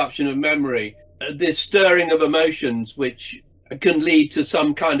interruption of memory, the stirring of emotions, which can lead to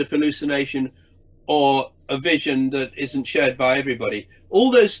some kind of hallucination or a vision that isn't shared by everybody. All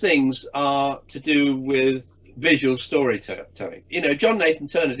those things are to do with visual storytelling. You know, John Nathan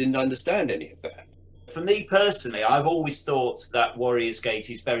Turner didn't understand any of that. For me personally, I've always thought that Warriors Gate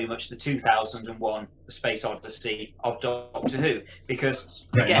is very much the 2001 The Space Odyssey of Doctor Who, because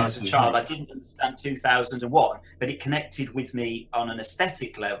again, as a child, I didn't understand 2001, but it connected with me on an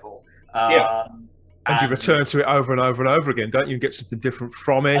aesthetic level. And you return to it over and over and over again, don't you? And get something different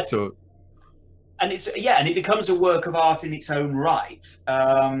from it, or and it becomes a work of art in its own right,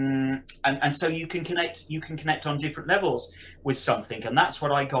 and so you can connect on different levels with something, and that's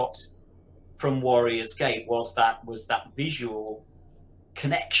what I got from Warriors Gate was that visual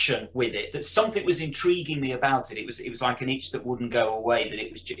connection with it, that something was intriguing me about it. It was like an itch that wouldn't go away, that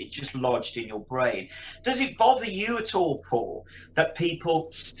it just lodged in your brain. Does it bother you at all, Paul, that people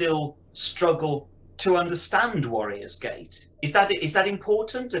still struggle to understand Warriors Gate? Is that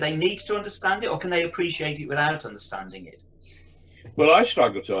important? Do they need to understand it, or can they appreciate it without understanding it? Well, I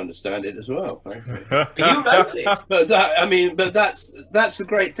struggle to understand it as well, frankly. You wrote it. But that's the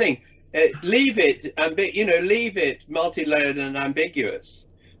great thing. Leave it multi-layered and ambiguous,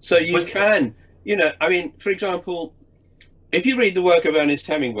 so you can, I mean, for example, if you read the work of Ernest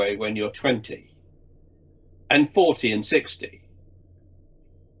Hemingway when you're 20 and 40 and 60,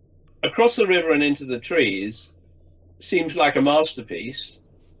 Across the River and Into the Trees seems like a masterpiece,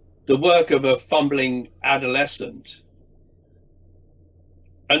 the work of a fumbling adolescent,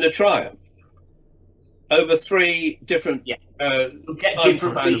 and a triumph over 3 different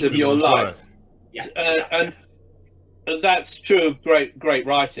times of your life. And that's true of great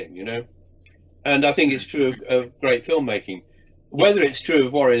writing, and I think it's true of great filmmaking. Whether it's true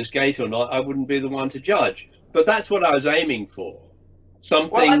of Warriors Gate or not, I wouldn't be the one to judge, but that's what I was aiming for.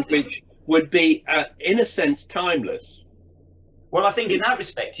 Something which would be, in a sense, timeless. Well, I think in that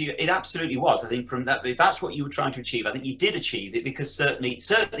respect, it absolutely was. I think from that, if that's what you were trying to achieve, I think you did achieve it, because certainly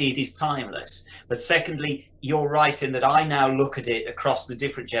it is timeless. But secondly, you're right in that I now look at it across the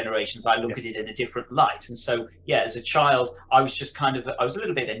different generations. I look at it in a different light. And so, as a child, I was just I was a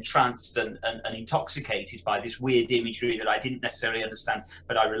little bit entranced and intoxicated by this weird imagery that I didn't necessarily understand,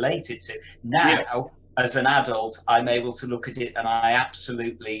 but I related to. Now, as an adult, I'm able to look at it and I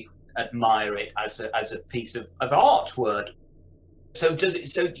absolutely admire it as a piece of artwork. So do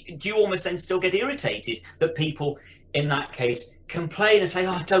you almost then still get irritated that people in that case complain and say,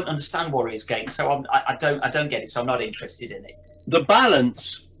 "Oh, I don't understand Warriors Gate, so I don't get it, so I'm not interested in it." The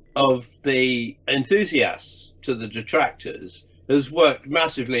balance of the enthusiasts to the detractors has worked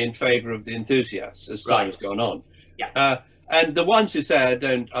massively in favour of the enthusiasts as time has gone on. And the ones who say I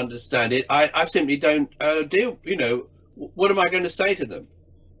don't understand it, I simply don't deal. What am I going to say to them?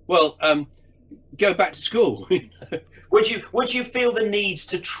 Well, go back to school. Would you feel the need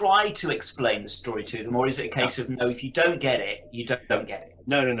to try to explain the story to them, or is it a case of no? If you don't get it, you don't get it.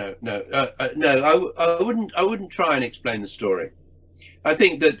 No. I wouldn't try and explain the story. I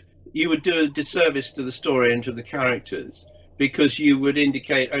think that you would do a disservice to the story and to the characters, because you would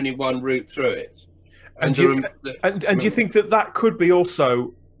indicate only one route through it. And do you think that could be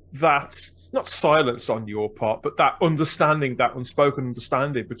also that, not silence on your part, but that understanding, that unspoken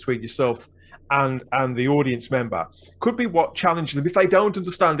understanding between yourself and the audience member could be what challenges them if they don't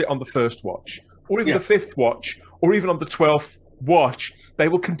understand it on the first watch, or even the 5th watch, or even on the 12th watch. They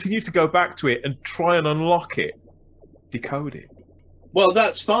will continue to go back to it and try and unlock it, decode it. Well,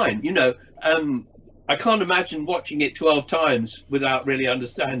 that's fine. I can't imagine watching it 12 times without really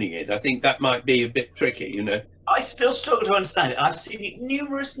understanding it. I think that might be a bit tricky, I still struggle to understand it. I've seen it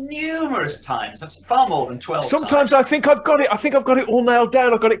numerous times, far more than 12 Sometimes times. I think I've got it. I think I've got it all nailed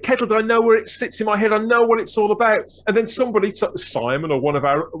down. I've got it kettled. I know where it sits in my head. I know what it's all about. And then somebody, Simon or one of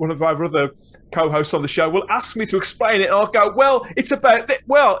our other co-hosts on the show, will ask me to explain it, and I'll go, "Well, it's about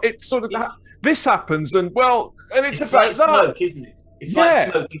it's sort of this happens, and it's about like that." Smoke, isn't it? It's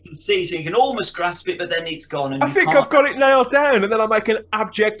like smoke. You can see, so you can almost grasp it, but then it's gone. And I think I've got it nailed down, and then I make an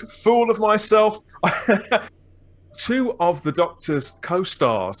abject fool of myself. 2 of the Doctor's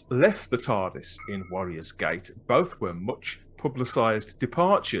co-stars left the TARDIS in Warriors Gate. Both were much publicised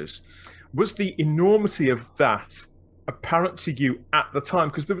departures. Was the enormity of that apparent to you at the time?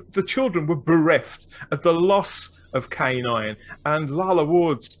 Because the children were bereft at the loss of K9, and Lalla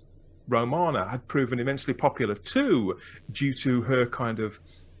Ward's Romana had proven immensely popular too, due to her kind of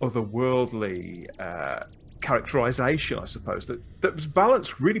otherworldly characterization, I suppose, that was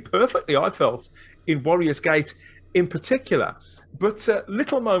balanced really perfectly, I felt, in Warriors Gate in particular. But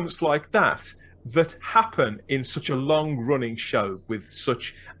little moments like that happen in such a long-running show with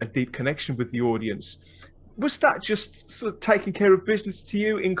such a deep connection with the audience, was that just sort of taking care of business to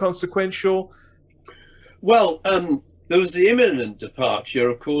you, inconsequential? Well, there was the imminent departure,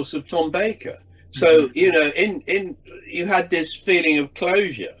 of course, of Tom Baker. So, you know, in you had this feeling of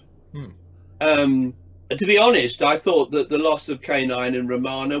closure. To be honest, I thought that the loss of K9 and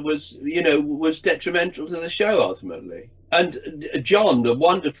Romana was detrimental to the show ultimately. And John, the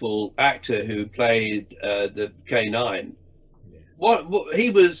wonderful actor who played the K9, he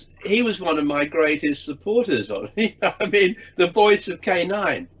was one of my greatest supporters on it. I mean, the voice of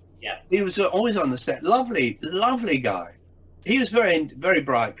K9. Yeah, he was always on the set. Lovely guy. He was very, very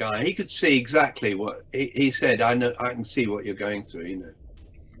bright guy. He could see exactly what he said. I know, I can see what you're going through. You know,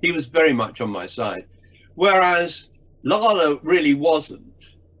 he was very much on my side. Whereas Lalla really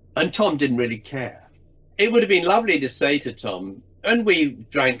wasn't, and Tom didn't really care. It would have been lovely to say to Tom, and we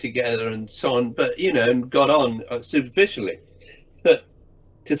drank together and so on, but and got on superficially. But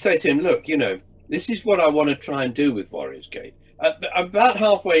to say to him, look, this is what I want to try and do with Warriors Gate. About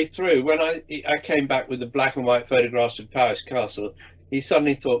halfway through, when I came back with the black and white photographs of Powys Castle, he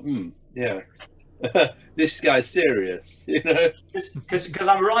suddenly thought, yeah. This guy's serious, Because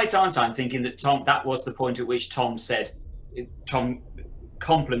I'm right, aren't I? I'm thinking that Tom. That was the point at which Tom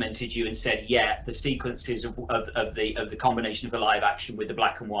complimented you and said, "Yeah, the sequences of the combination of the live action with the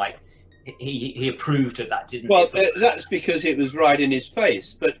black and white, he approved of that, didn't he?" Well, that's because it was right in his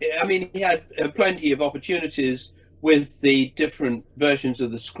face. But I mean, he had plenty of opportunities with the different versions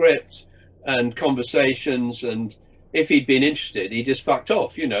of the script and conversations, and if he'd been interested, he just fucked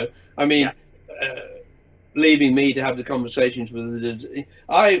off. I mean. Yeah. Leaving me to have the conversations with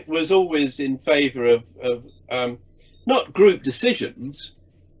I was always in favor of not group decisions,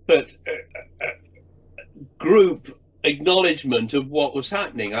 but group acknowledgement of what was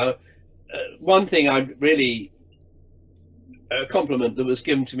happening. One thing I really compliment that was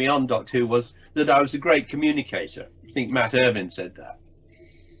given to me on Doctor Who was that I was a great communicator. I think Matt Irvin said that.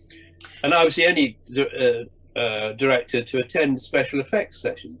 And I was the only director to attend special effects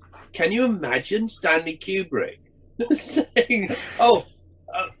sessions. Can you imagine Stanley Kubrick saying,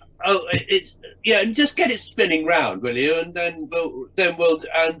 and just get it spinning round, will you? And then we'll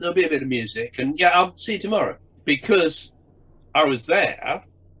and there'll be a bit of music, and I'll see you tomorrow. Because I was there,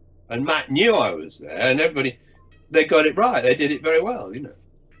 and Matt knew I was there, and everybody, they got it right. They did it very well,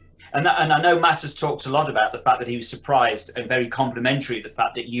 And I know Matt has talked a lot about the fact that he was surprised and very complimentary of the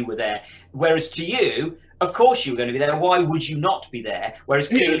fact that you were there. Whereas to you, of course you were going to be there. Why would you not be there? Whereas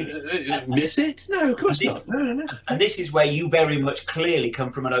clearly... miss it? No, of course not. No. And this is where you very much clearly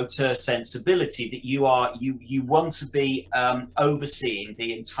come from an auteur sensibility, that you want to be overseeing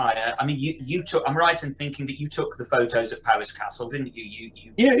the entire... I mean, you took... I'm right in thinking that you took the photos at Powys Castle, didn't you?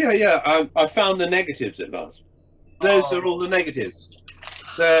 Yeah. I found the negatives at last. Those are all the negatives.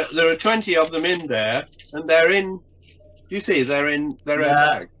 There are 20 of them in there, and they're in... You see, they're in their own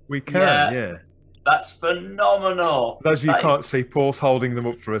bag. We can, yeah. That's phenomenal. For those of you who can't see, Paul's holding them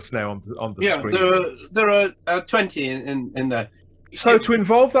up for us now on the screen. Yeah, there are 20 in there. So to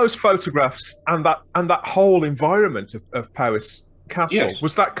involve those photographs and that whole environment of Powys Castle,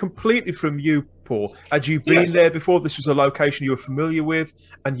 was that completely from you, Paul? Had you been there before? This was a location you were familiar with,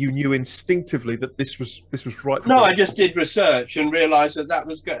 and you knew instinctively that this was right. No, I just did research and realised that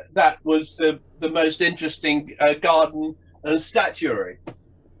was the most interesting garden and statuary.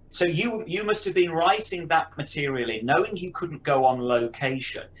 So you must have been writing that material in, knowing you couldn't go on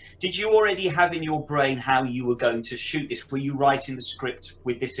location. Did you already have in your brain how you were going to shoot this? Were you writing the script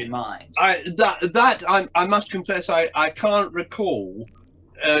with this in mind? I must confess, I can't recall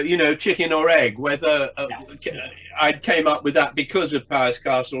chicken or egg, whether I came up with that because of Powis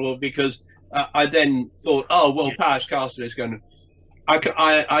Castle or because I then thought, oh, well, Powis Castle is going to...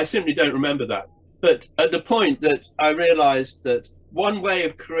 I simply don't remember that. But at the point that I realized that one way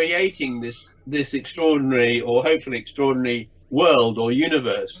of creating this extraordinary or hopefully extraordinary world or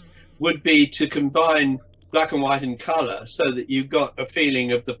universe would be to combine black and white and color so that you've got a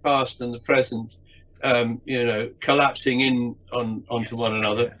feeling of the past and the present, collapsing onto one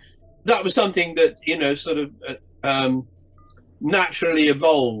another. Yeah. That was something that, sort of naturally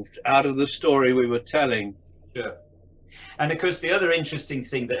evolved out of the story we were telling. Sure. And of course, the other interesting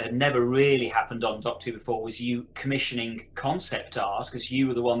thing that had never really happened on Doctor Who before was you commissioning concept art, because you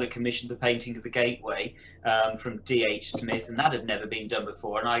were the one that commissioned the painting of the Gateway from D.H. Smith, and that had never been done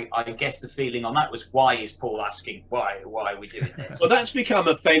before. And I guess the feeling on that was, why is Paul asking, why are we doing this? Well, that's become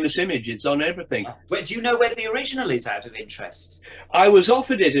a famous image. It's on everything. Do you know where the original is, out of interest? I was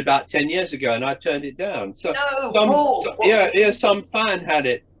offered it about 10 years ago, and I turned it down. So, Paul! Some fan had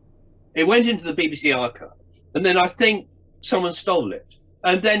it. It went into the BBC archive. And then I think someone stole it,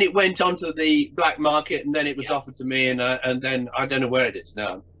 and then it went onto the black market, and then it was offered to me, and then I don't know where it is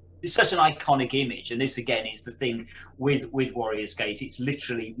now. It's such an iconic image, and this again is the thing with Warrior's Gate. It's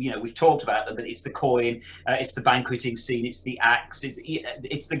literally, we've talked about them, but it's the coin, it's the banqueting scene, it's the axe,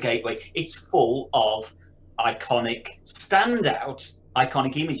 it's the gateway. It's full of iconic, standout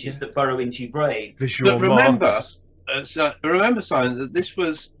iconic images that burrow into your brain. But remember, Simon, that this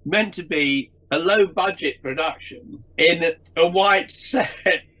was meant to be a low-budget production in a white set.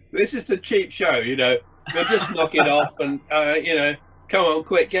 This is a cheap show, We'll just knock it off and, come on,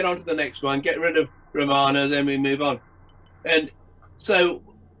 quick, get on to the next one, get rid of Romana, then we move on. And so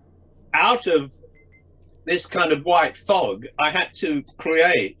out of this kind of white fog, I had to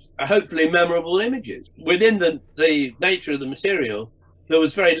create hopefully memorable images. Within the nature of the material, there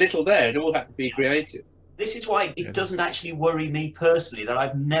was very little there. It all had to be creative. This is why it doesn't actually worry me personally that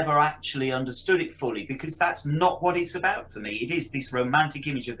I've never actually understood it fully, because that's not what it's about for me. It is this romantic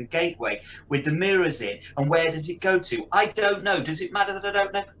image of the gateway with the mirrors in, and where does it go to? I don't know. Does it matter that I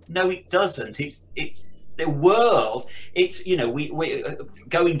don't know? No, it doesn't. It's the world. It's, we're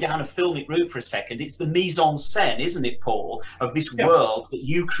going down a filmic route for a second. It's the mise en scène, isn't it, Paul, of this world that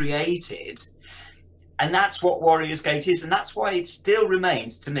you created. And that's what Warrior's Gate is, and that's why it still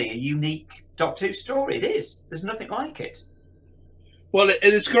remains to me a unique Doctor Who story. It is. There's nothing like it. Well,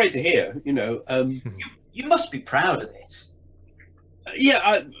 it's great to hear. You must be proud of it.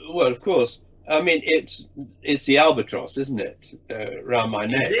 Yeah. Well, of course. I mean, it's the albatross, isn't it, around my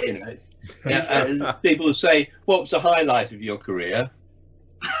neck? It is. People say, "What was the highlight of your career?"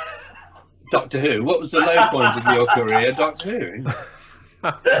 Doctor Who. What was the low point of your career? Doctor Who. Is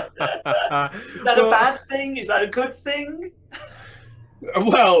that a bad thing? Is that a good thing?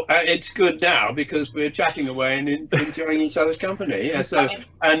 Well, it's good now because we're chatting away and enjoying each other's company. Yeah, so,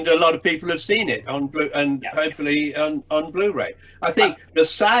 and a lot of people have seen it on hopefully on Blu-ray. I think the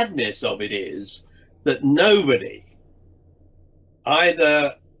sadness of it is that nobody,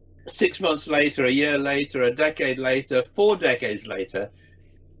 either 6 months later, a year later, a decade later, 4 decades later,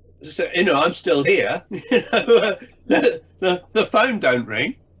 so, I'm still here. The phone don't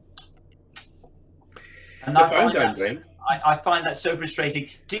ring. And the phone don't ring. I find that so frustrating.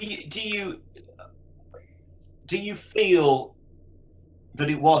 Do you feel that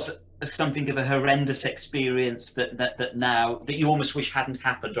it was something of a horrendous experience that now that you almost wish hadn't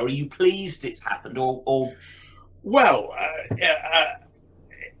happened, or are you pleased it's happened, or? Well,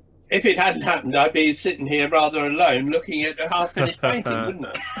 if it hadn't happened, I'd be sitting here rather alone, looking at a half-finished painting, wouldn't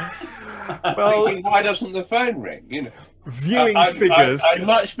I? Well, thinking, why doesn't the phone ring? Viewing figures. I'd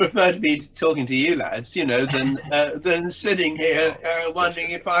much prefer to be talking to you lads, than sitting here wondering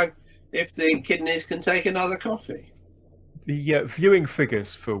if the kidneys can take another coffee. The viewing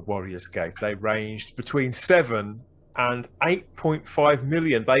figures for Warrior's Gate, they ranged between 7 and 8.5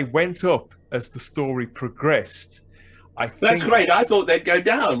 million. They went up as the story progressed. That's great. I thought they'd go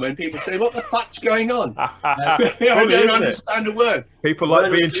down when people say, "What the fuck's going on?" I don't understand a word. People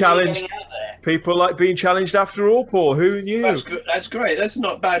like being challenged. People like being challenged after all, Paul. Who knew? That's great. That's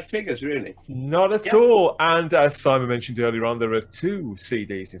not bad figures, really. Not at all. And as Simon mentioned earlier on, there are 2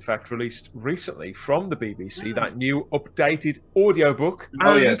 CDs, in fact, released recently from the BBC, that new updated audiobook,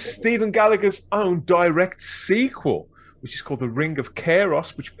 and Stephen Gallagher's own direct sequel, which is called The Ring of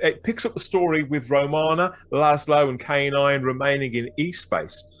Kairos, which it picks up the story with Romana, Laszlo and K9 remaining in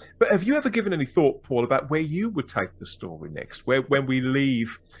E-Space. But have you ever given any thought, Paul, about where you would take the story next, when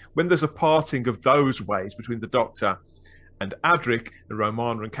there's a parting of those ways between the Doctor and Adric and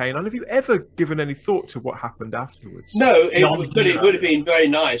Romana and Kanan. Have you ever given any thought to what happened afterwards? No, but it would have been very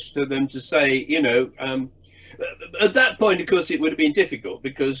nice for them to say, at that point, of course, it would have been difficult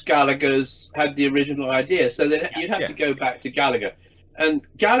because Gallagher's had the original idea. So you'd have to go back to Gallagher. And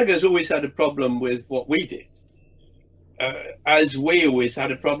Gallagher's always had a problem with what we did, as we always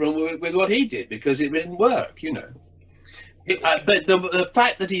had a problem with what he did, because it didn't work, But the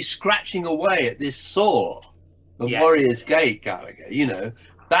fact that he's scratching away at this saw of Warrior's Gate, Gallagher,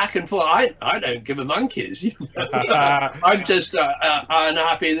 back and forth. I don't give a monkeys. I'm just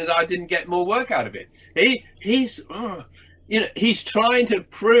unhappy that I didn't get more work out of it. He's trying to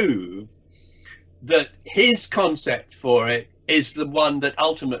prove that his concept for it is the one that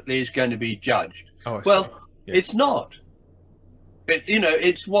ultimately is going to be judged. It's not.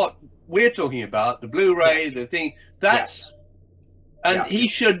 It's what we're talking about, the Blu-ray, the thing. He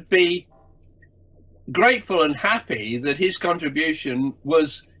should be grateful and happy that his contribution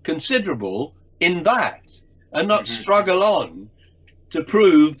was considerable in that, and not struggle on to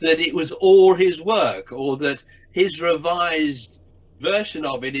prove that it was all his work, or that his revised version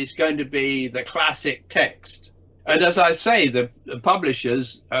of it is going to be the classic text. And as I say, the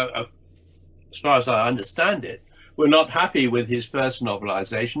publishers, as far as I understand it, were not happy with his first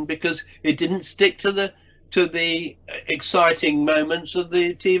novelization because it didn't stick to the exciting moments of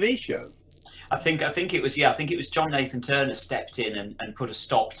the TV show. I think it was John Nathan Turner stepped in and put a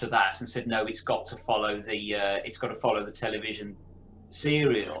stop to that and said, no, it's got to follow the television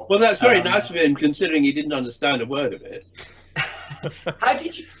serial. Well, that's very nice of him, considering he didn't understand a word of it. How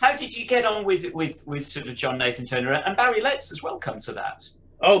did you get on with sort of John Nathan Turner and Barry Letts as well? Come to that.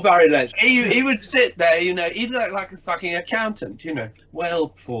 Oh, Barry Letts. He would sit there, he looked like a fucking accountant, Well,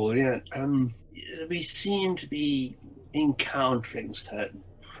 Paul, we seem to be encountering certain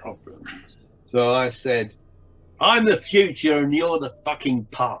problems. So I said, I'm the future and you're the fucking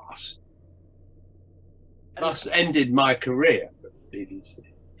past. Thus ended my career at the BBC.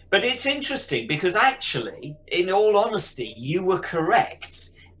 But it's interesting because actually, in all honesty, you were correct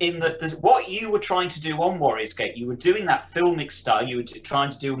in that what you were trying to do on Warriors Gate, you were doing that filmic style, you were trying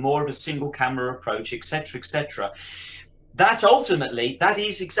to do more of a single camera approach, etc., etc. That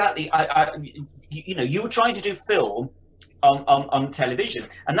is exactly, you were trying to do film on television,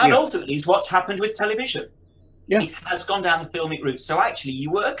 and that ultimately is what's happened with television. It has gone down the filmic route. So actually,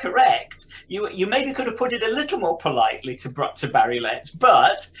 you were correct. You maybe could have put it a little more politely to Barry Letts,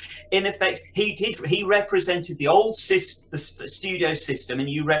 but in effect, he represented the old the studio system, and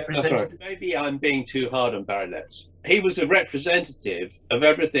you represented. Maybe I'm being too hard on Barry Letts. He was a representative of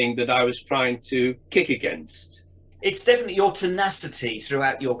everything that I was trying to kick against. It's definitely your tenacity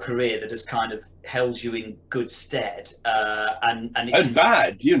throughout your career that has kind of held you in good stead, and it's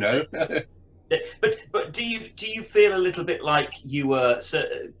bad, But do you feel a little bit like you were,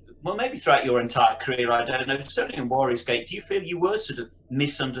 well, maybe throughout your entire career, I don't know, certainly in Warriors Gate, do you feel you were sort of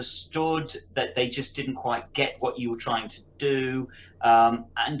misunderstood, that they just didn't quite get what you were trying to do?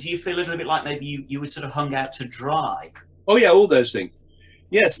 And do you feel a little bit like maybe you were sort of hung out to dry? Oh, yeah, all those things.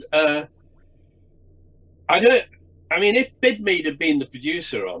 Yes. If Bidmead had been the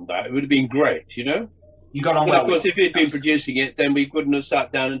producer on that, it would have been great, You got on well. Of course, if he'd been producing it, then we couldn't have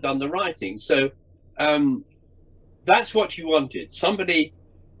sat down and done the writing. So that's what you wanted. Somebody,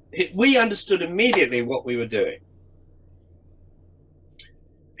 we understood immediately what we were doing.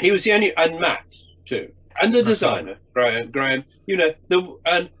 He was the only, and Matt too, and the designer, Graham,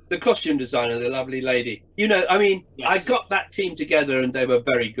 and the costume designer, the lovely lady. I got that team together and they were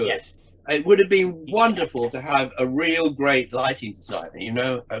very good. Yes. It would have been wonderful to have a real great lighting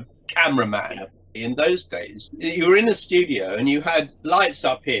designer, a cameraman. Yeah. In those days, you were in a studio and you had lights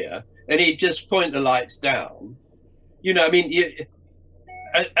up here, and he'd just point the lights down.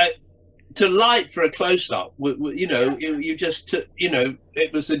 To light for a close-up, you just took,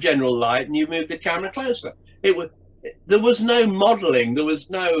 it was the general light, and you moved the camera closer. There was no modelling, there was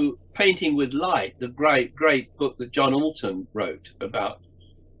no painting with light. The great book that John Alton wrote about,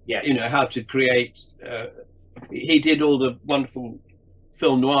 how to create. He did all the wonderful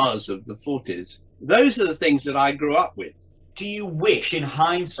film noirs of the 40s. Those are the things that I grew up with. Do you wish, in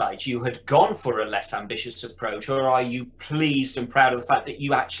hindsight, you had gone for a less ambitious approach, or are you pleased and proud of the fact that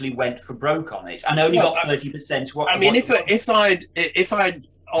you actually went for broke on it and only got 30%? If I'd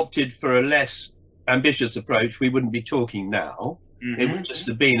opted for a less ambitious approach, we wouldn't be talking now. It would just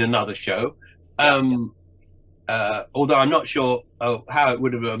have been another show. Although I'm not sure how it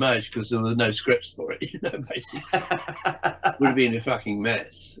would have emerged because there were no scripts for it, basically. Would have been a fucking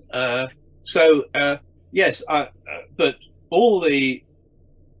mess. Yes, but all the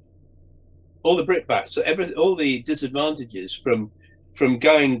all the brickbats, so all the disadvantages from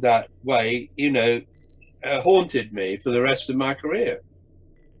going that way, haunted me for the rest of my career.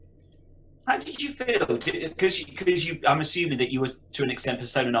 How did you feel? Because I'm assuming that you were to an extent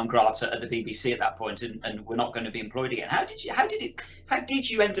persona non grata at the BBC at that point, and were not going to be employed again. How did you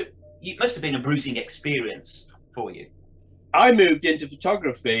end up? It must have been a bruising experience for you. I moved into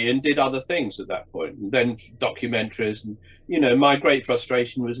photography and did other things at that point, and then documentaries. And my great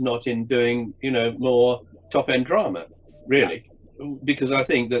frustration was not in doing more top end drama, really, because I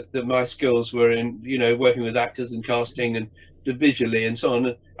think that my skills were in working with actors and casting and visually and so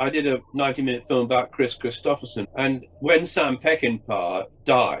on. I did a 90-minute film about Chris Christopherson, and when Sam Peckinpah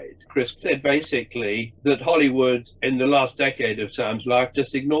died, Chris said basically that Hollywood in the last decade of Sam's life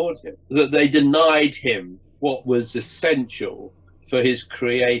just ignored him, that they denied him what was essential for his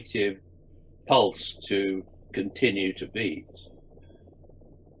creative pulse to continue to beat.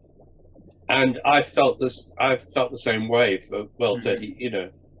 And I felt the same way for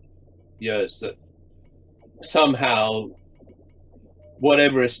 30 years, that somehow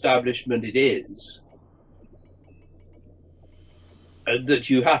whatever establishment it is that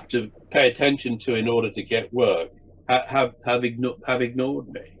you have to pay attention to in order to get work have ignored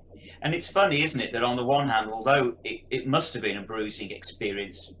me. And it's funny, isn't it, that on the one hand, although it must have been a bruising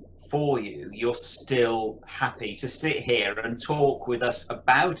experience for you, you're still happy to sit here and talk with us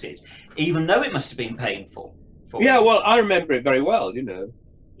about it, even though it must have been painful. Yeah, well, I remember it very well,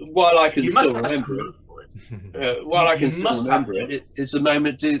 while I can still remember it. While I can still remember it, it's a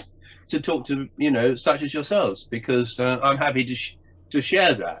moment to talk to, such as yourselves, because I'm happy to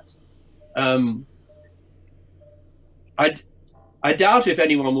share that. I doubt if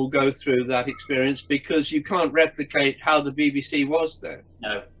anyone will go through that experience, because you can't replicate how the BBC was then.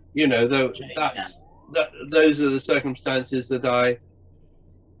 No. Those are the circumstances that I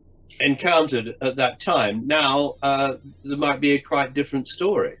encountered at that time. Now, there might be a quite different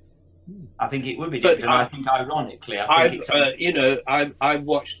story. I think it would be different, and I think ironically, I've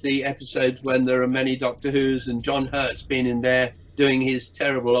watched the episodes when there are many Doctor Who's and John Hurt's been in there doing his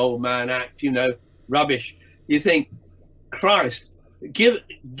terrible old man act, rubbish. You think, Christ, give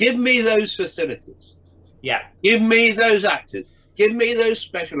me those facilities. Yeah. Give me those actors. Give me those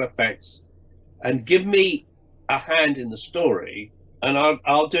special effects, and give me a hand in the story, and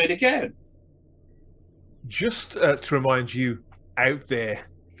I'll do it again. Just to remind you out there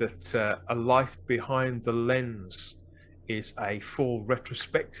that A Life Behind the Lens is a full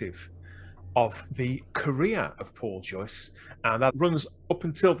retrospective of the career of Paul Joyce, and that runs up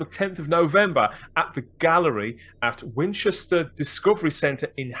until the 10th of November at the gallery at Winchester Discovery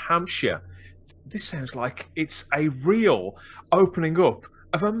Centre in Hampshire. This sounds like it's a real opening up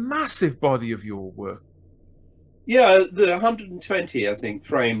of a massive body of your work. Yeah, the 120, I think,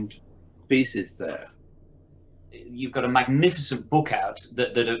 framed pieces there. You've got a magnificent book out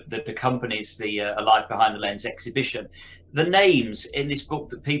that accompanies the A Life Behind the Lens exhibition. The names in this book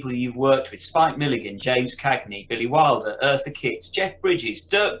that people you've worked with: Spike Milligan, James Cagney, Billy Wilder, Eartha Kitt, Jeff Bridges,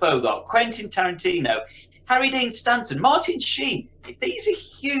 Dirk Bogarde, Quentin Tarantino, Harry Dean Stanton, Martin Sheen. These are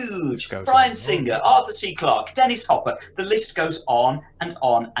huge. Bryan Singer, Arthur C. Clarke, Dennis Hopper. The list goes on and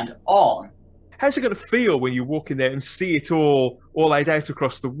on and on. How's it going to feel when you walk in there and see it all laid out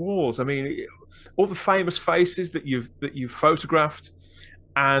across the walls? I mean, all the famous faces that you've photographed,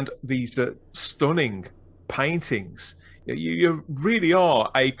 and these stunning paintings. You really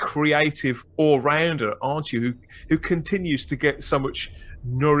are a creative all-rounder, aren't you? Who continues to get so much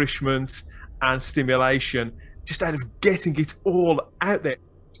nourishment and stimulation just out of getting it all out there.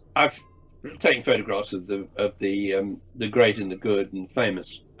 I've taken photographs of the great and the good and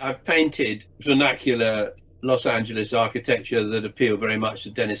famous. I've painted vernacular Los Angeles architecture that appealed very much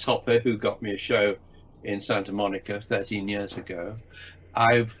to Dennis Hopper, who got me a show in Santa Monica 13 years ago.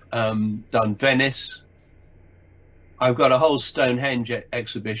 I've done Venice. I've got a whole Stonehenge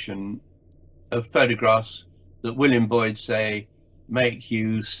exhibition of photographs that William Boyd say make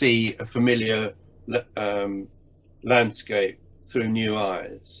you see a familiar landscape through new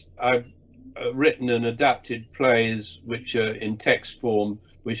eyes. I've written and adapted plays which are in text form,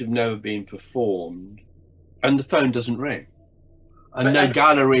 which have never been performed, and the phone doesn't ring. And no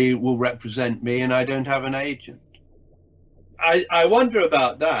gallery will represent me, and I don't have an agent. I wonder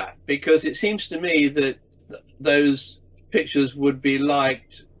about that, because it seems to me that those pictures would be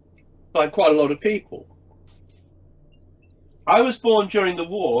liked by quite a lot of people. I was born during the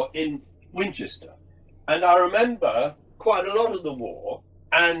war in Winchester, and I remember quite a lot of the war.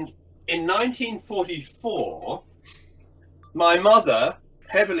 And in 1944, my mother,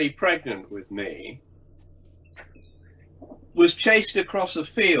 heavily pregnant with me, was chased across a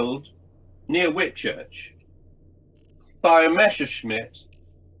field near Whitchurch by a Messerschmitt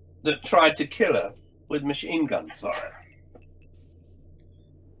that tried to kill her with machine gun fire.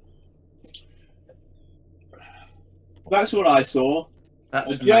 That's what I saw.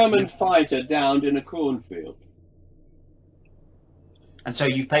 That's a German magnificent. fighter downed in a cornfield. And so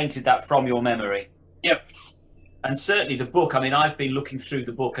you painted that from your memory. Yep. And certainly the book, I mean, I've been looking through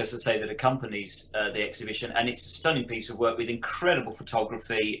the book, as I say, that accompanies the exhibition, and it's a stunning piece of work with incredible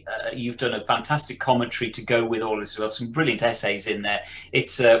photography. You've done a fantastic commentary to go with all this as well, some brilliant essays in there.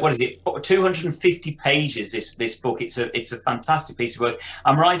 It's, 250 pages, this book. It's a fantastic piece of work.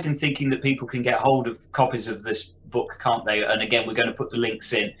 I'm right in thinking that people can get hold of copies of this book, can't they? And again, we're going to put the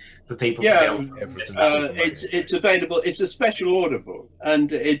links in for people to be able to access that. It's available. It's a special order book,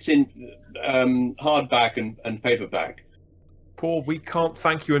 and it's in hardback and paperback. Paul, we can't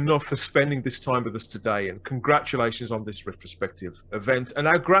thank you enough for spending this time with us today, and congratulations on this retrospective event and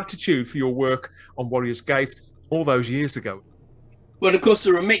our gratitude for your work on Warriors Gate all those years ago. Well, of course,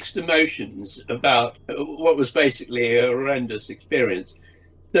 there are mixed emotions about what was basically a horrendous experience.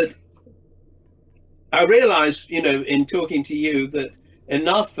 That I realised, in talking to you, that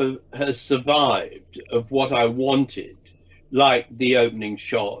enough has survived of what I wanted, like the opening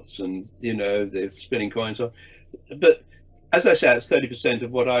shots and, the spinning coins. But as I said, it's 30%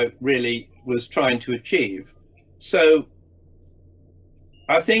 of what I really was trying to achieve. So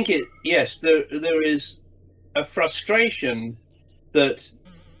I think there is a frustration that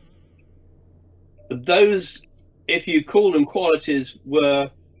those, if you call them qualities,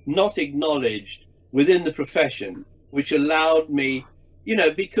 were not acknowledged within the profession, which allowed me,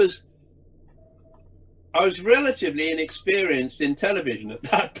 because I was relatively inexperienced in television at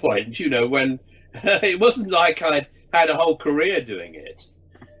that point, when it wasn't like I'd had a whole career doing it.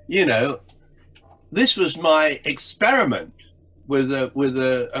 This was my experiment with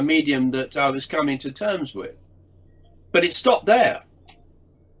a medium that I was coming to terms with. But it stopped there.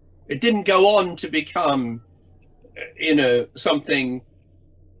 It didn't go on to become, something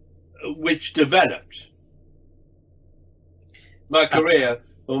which developed my career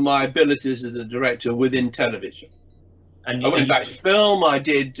or my abilities as a director within television. And I went back to film. I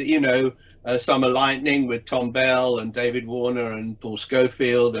did, Summer Lightning with Tom Bell and David Warner and Paul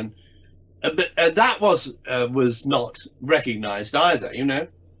Schofield, but that was not recognised either.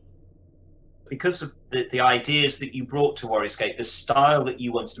 Because of the ideas that you brought to Warriors Gate, the style that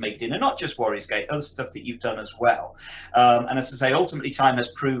you wanted to make it in, and not just Warriors Gate, other stuff that you've done as well. And as I say, ultimately time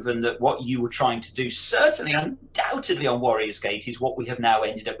has proven that what you were trying to do, certainly undoubtedly on Warriors Gate, is what we have now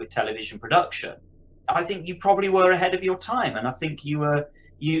ended up with television production. I think you probably were ahead of your time, and I think you,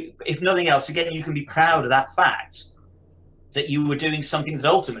 if nothing else, again, you can be proud of that fact, that you were doing something that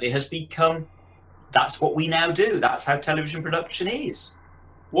ultimately has become, that's what we now do. That's how television production is.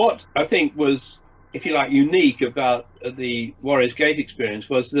 What I think was, if you like, unique about the Warriors Gate experience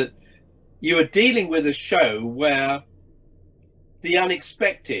was that you were dealing with a show where the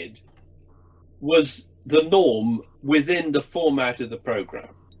unexpected was the norm within the format of the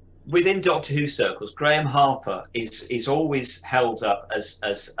programme. Within Doctor Who circles, Graham Harper is always held up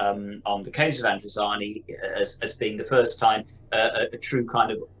as on the case of Androzani as being the first time a true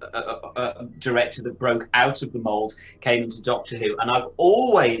kind of director that broke out of the mould, came into Doctor Who. And I've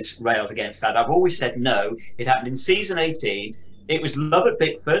always railed against that. I've always said no. It happened in season 18. It was Love at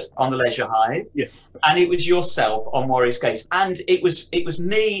Bickford on the Leisure Hive, and it was yourself on Warriors Gate. And it was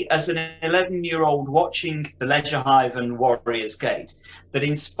me as an 11-year-old watching the Leisure Hive and Warriors Gate that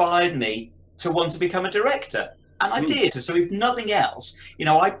inspired me to want to become a director. And I did. So if nothing else,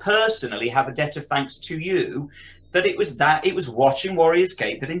 I personally have a debt of thanks to you that it was watching Warriors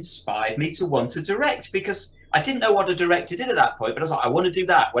Gate that inspired me to want to direct, because I didn't know what a director did at that point, but I was like, I want to do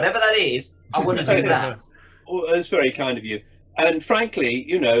that. Whatever that is, I want to do that. Well, that's very kind of you. And frankly,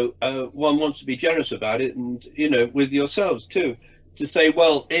 one wants to be generous about it, and, with yourselves too, to say,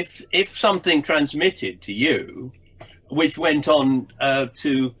 well, if something transmitted to you, which went on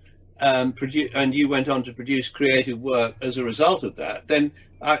to produce, and you went on to produce creative work as a result of that, then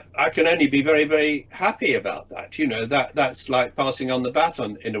I can only be very, very happy about that. That's like passing on the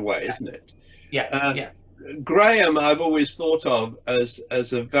baton in a way, isn't it? Yeah. Graham, I've always thought of as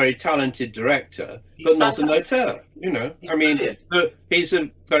a very talented director, but not an auteur. He's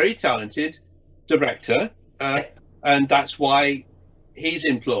a very talented director, and that's why he's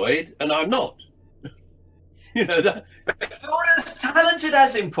employed, and I'm not. That. You're as talented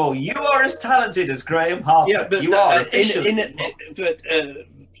as him, Paul. You are as talented as Graham Harper. Yeah, but you are officially.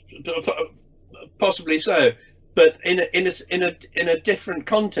 Possibly so, but in a different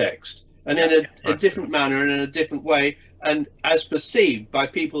context. And in a different manner and in a different way, and as perceived by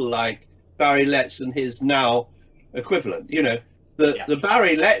people like Barry Letts and his now equivalent. You know, the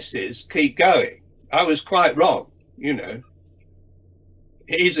Barry Lettses keep going. I was quite wrong, you know.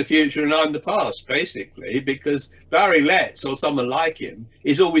 He's the future and I'm the past, basically, because Barry Letts or someone like him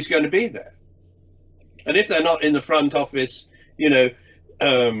is always going to be there. And if they're not in the front office, you know,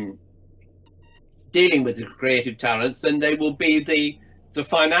 dealing with the creative talents, then they will be the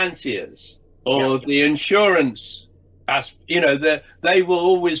financiers or the insurance. You know, they will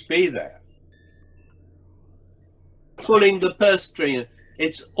always be there. Pulling the purse string,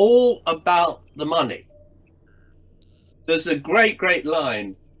 it's all about the money. There's a great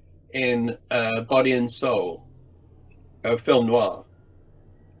line in Body and Soul, film noir,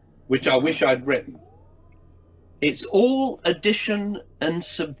 which I wish I'd written. It's all addition and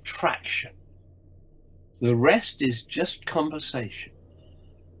subtraction. The rest is just conversation.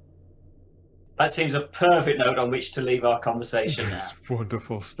 That seems a perfect note on which to leave our conversation now. That's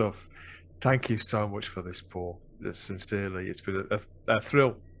wonderful stuff. Thank you so much for this, Paul. Sincerely, it's been a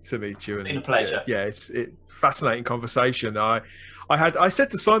thrill to meet you. It's been a pleasure. Yeah, it's fascinating conversation. I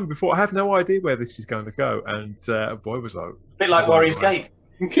said to Simon before, I have no idea where this is going to go, and boy, was I. A bit like Warriors Gate.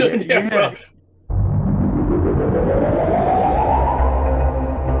 Yeah.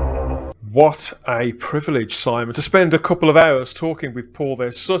 What a privilege, Simon, to spend a couple of hours talking with Paul.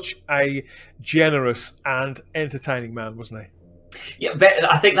 There's such a generous and entertaining man, wasn't he? Yeah,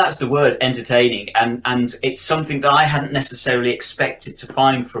 I think that's the word, entertaining, and it's something that I hadn't necessarily expected to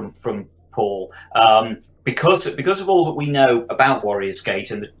find from Paul, because of all that we know about Warriors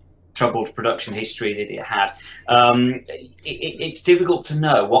Gate and the troubled production history that it had. It's difficult to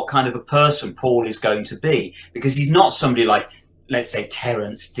know what kind of a person Paul is going to be, because he's not somebody like, let's say,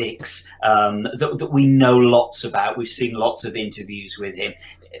 Terrance Dicks, that we know lots about. We've seen lots of interviews with him.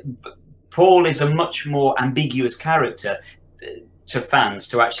 Paul is a much more ambiguous character to fans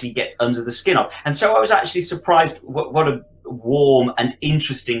to actually get under the skin of. And so I was actually surprised what a warm and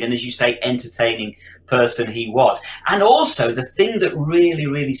interesting and, as you say, entertaining person he was. And also the thing that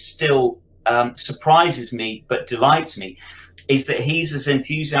really still surprises me but delights me is that he's as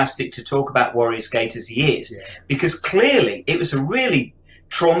enthusiastic to talk about Warriors Gate as he is, because clearly it was a really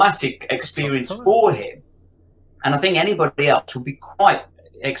traumatic experience for him. And I think anybody else would be quite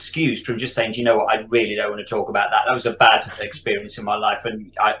excused from just saying, you know what, I really don't want to talk about that. That was a bad experience in my life,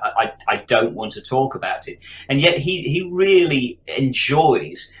 and I don't want to talk about it. And yet he really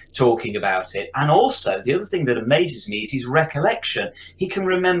enjoys talking about it. And also, the other thing that amazes me is his recollection. He can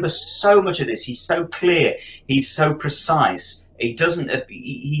remember so much of this. He's so clear. He's so precise.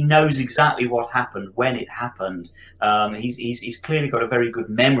 He knows exactly what happened when it happened. He's clearly got a very good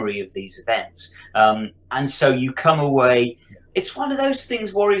memory of these events. And so you come away. It's one of those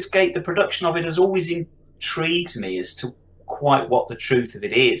things, Warriors Gate, the production of it has always intrigued me as to quite what the truth of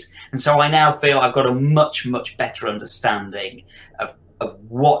it is. And so I now feel I've got a much better understanding of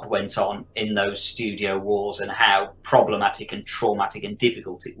what went on in those studio walls and how problematic and traumatic and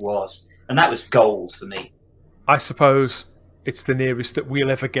difficult it was. And that was gold for me. I suppose it's the nearest that we'll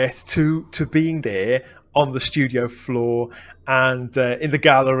ever get to being there on the studio floor and in the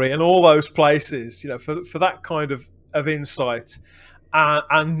gallery and all those places, you know, for that kind of insight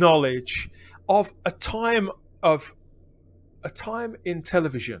and knowledge of a time in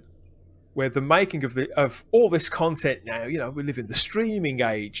television where the making of all this content now, you know, we live in the streaming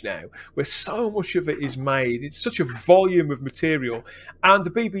age now, where so much of it is made. It's such a volume of material, and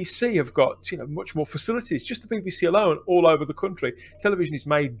the BBC have got, you know, much more facilities. Just the BBC alone, all over the country, television is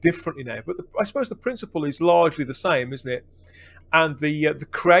made differently now. But I suppose the principle is largely the same, isn't it? And the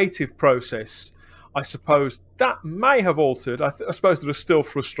creative process, I suppose, that may have altered. I suppose there are still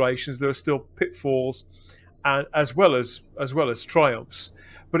frustrations, there are still pitfalls, and as well as triumphs.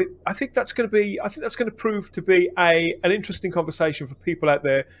 But I think that's going to prove to be an interesting conversation for people out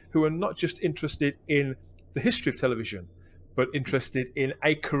there who are not just interested in the history of television, but interested in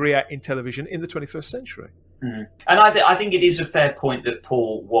a career in television in the 21st century. Mm. And I think it is a fair point that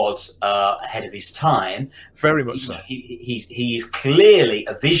Paul was ahead of his time. Very much so. He is clearly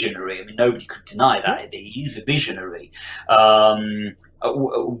a visionary. I mean, nobody could deny that. He is a visionary.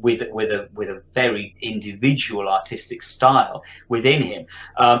 With a very individual artistic style within him.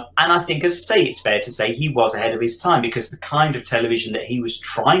 And I think, as I say, it's fair to say he was ahead of his time, because the kind of television that he was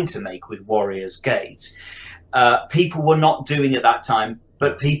trying to make with Warriors Gate, people were not doing at that time,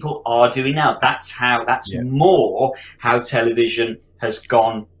 but people are doing now. That's more how television has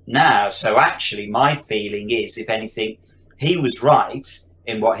gone now. So actually, my feeling is, if anything, he was right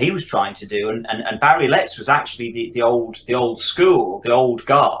in what he was trying to do, and Barry Letts was actually the old school, the old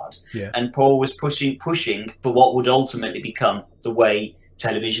guard, and Paul was pushing for what would ultimately become the way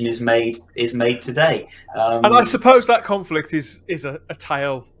television is made today. And I suppose that conflict is a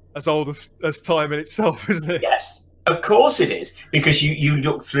tale as old as time in itself, isn't it? Yes. Of course it is, because you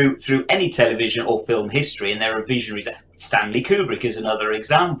look through any television or film history, and there are visionaries. Stanley Kubrick is another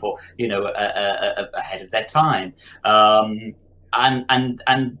example, ahead of their time. And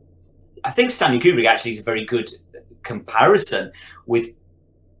I think Stanley Kubrick actually is a very good comparison with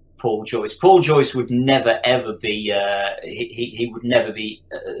Paul Joyce. Paul Joyce would never ever be he would never be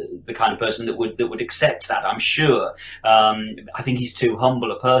the kind of person that would accept that, I'm sure. I think he's too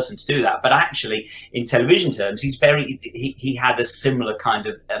humble a person to do that. But actually, in television terms, he had a similar kind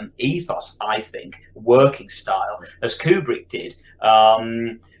of ethos, I think, working style as Kubrick did.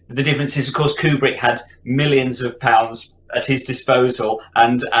 The difference is, of course, Kubrick had millions of pounds at his disposal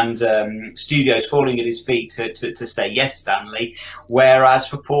and studios falling at his feet to say, yes, Stanley. Whereas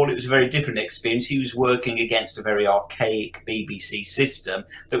for Paul, it was a very different experience. He was working against a very archaic BBC system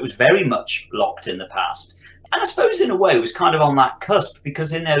that was very much locked in the past. And I suppose in a way it was kind of on that cusp,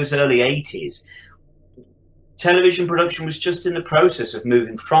 because in those early 80s, television production was just in the process of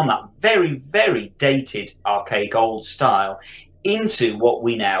moving from that very, very dated, archaic old style into what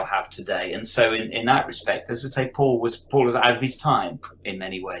we now have today. And so in that respect, as I say, Paul was out of his time in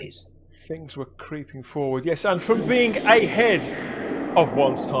many ways. Things were creeping forward, yes, and from being ahead of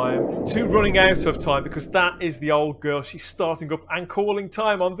one's time to running out of time, because that is the old girl. She's starting up and calling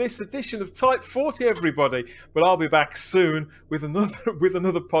time on this edition of Type 40, everybody. But I'll be back soon with another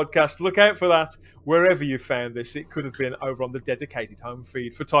podcast. Look out for that wherever you found this. It could have been over on the dedicated home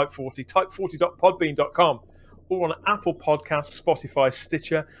feed for Type 40, type40.podbean.com. or on Apple Podcasts, Spotify,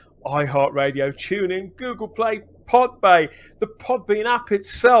 Stitcher, iHeartRadio, TuneIn, Google Play, Podbay, the Podbean app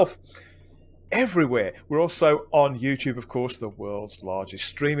itself, everywhere. We're also on YouTube, of course, the world's largest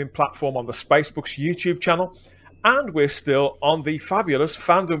streaming platform, on the Spacebooks YouTube channel, and we're still on the fabulous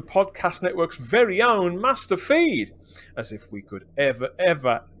Fandom Podcast Network's very own master feed. As if we could ever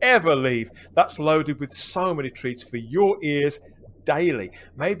leave. That's loaded with so many treats for your ears daily.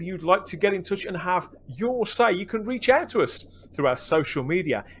 Maybe you'd like to get in touch and have your say. You can reach out to us through our social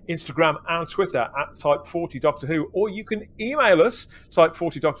media, Instagram and Twitter at Type40DoctorWho, or you can email us,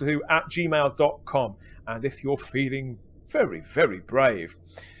 type40doctorwho@gmail.com. And if you're feeling very, very brave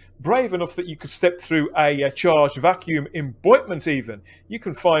enough that you could step through a charged vacuum emboitment even, you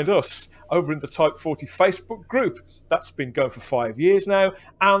can find us over in the Type 40 Facebook group. That's been going for 5 years now,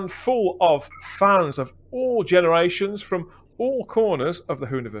 and full of fans of all generations from all corners of the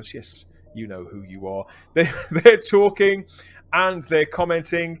Whoniverse. Yes, you know who you are. They're talking and they're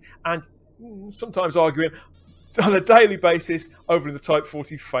commenting and sometimes arguing on a daily basis over in the Type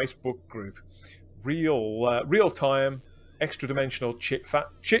 40 Facebook group. Real time, extra dimensional chit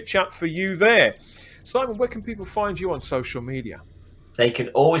chat for you there. Simon, where can people find you on social media? They can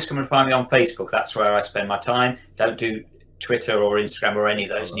always come and find me on Facebook. That's where I spend my time. Don't do Twitter or Instagram or any of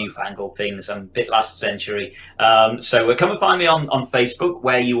those newfangled things. I'm a bit last century. So come and find me on Facebook,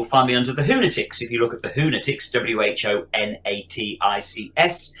 where you will find me under the Whonatics. If you look at the Whonatics,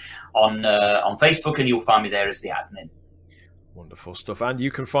 WHONATICS, on Facebook, and you'll find me there as the admin. Wonderful stuff. And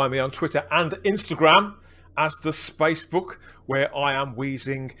you can find me on Twitter and Instagram as the Spacebook, where I am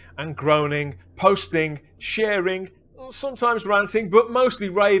wheezing and groaning, posting, sharing, sometimes ranting, but mostly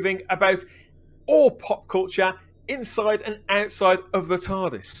raving about all pop culture inside and outside of the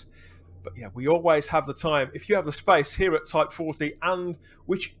TARDIS. But yeah, we always have the time, if you have the space, here at Type 40 and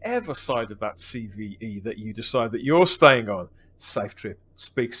whichever side of that CVE that you decide that you're staying on. Safe trip.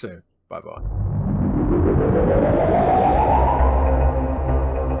 Speak soon. Bye-bye.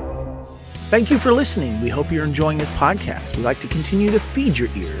 Thank you for listening. We hope you're enjoying this podcast. We'd like to continue to feed your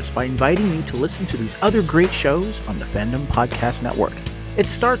ears by inviting you to listen to these other great shows on the Fandom Podcast Network. It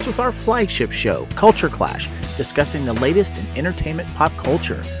starts with our flagship show, Culture Clash, discussing the latest in entertainment pop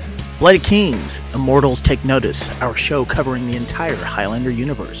culture. Blooded Kings, Immortals Take Notice, our show covering the entire Highlander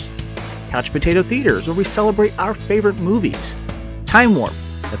universe. Couch Potato Theaters, where we celebrate our favorite movies. Time Warp,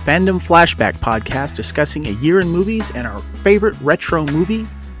 the Fandom Flashback podcast discussing a year in movies and our favorite retro movie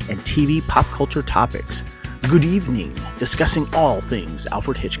and TV pop culture topics. Good Evening, discussing all things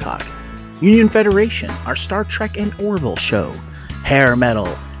Alfred Hitchcock. Union Federation, our Star Trek and Orville show. Hair Metal,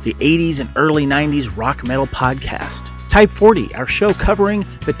 the 80s and early 90s rock metal podcast. Type 40, our show covering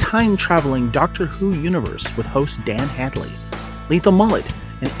the time-traveling Doctor Who universe with host Dan Hadley. Lethal Mullet,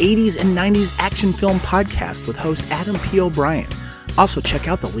 an 80s and 90s action film podcast with host Adam P. O'Brien. Also check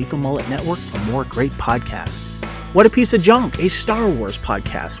out the Lethal Mullet Network for more great podcasts. What a Piece of Junk, a Star Wars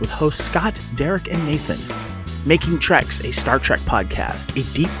podcast with hosts Scott, Derek, and Nathan. Making Treks, a Star Trek podcast, a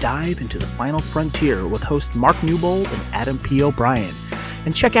deep dive into the final frontier with host Mark Newbold and Adam P. O'Brien.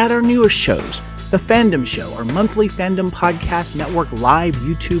 And check out our newest shows, The Fandom Show, our monthly Fandom Podcast Network live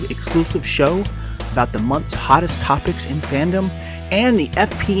YouTube exclusive show about the month's hottest topics in fandom, and the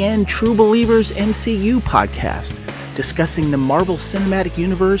FPN True Believers MCU podcast, discussing the Marvel Cinematic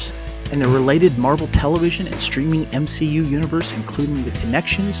Universe and the related Marvel television and streaming MCU universe, including the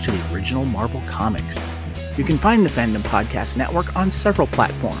connections to the original Marvel comics. You can find the Fandom Podcast Network on several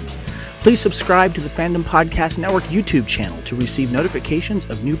platforms. Please subscribe to the Fandom Podcast Network YouTube channel to receive notifications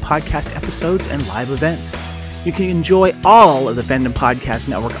of new podcast episodes and live events. You can enjoy all of the Fandom Podcast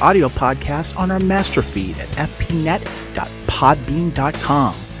Network audio podcasts on our master feed at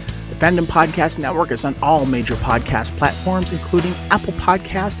fpnet.podbean.com. The Fandom Podcast Network is on all major podcast platforms, including Apple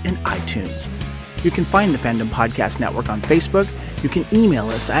Podcast and iTunes. You can find the Fandom Podcast Network on Facebook. You can email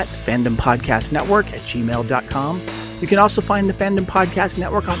us at fandompodcastnetwork@gmail.com. You can also find the Fandom Podcast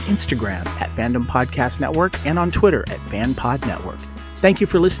Network on Instagram at Fandom Podcast Network and on Twitter at FanPod Network. Thank you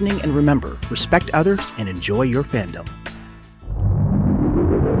for listening, and remember, respect others and enjoy your fandom.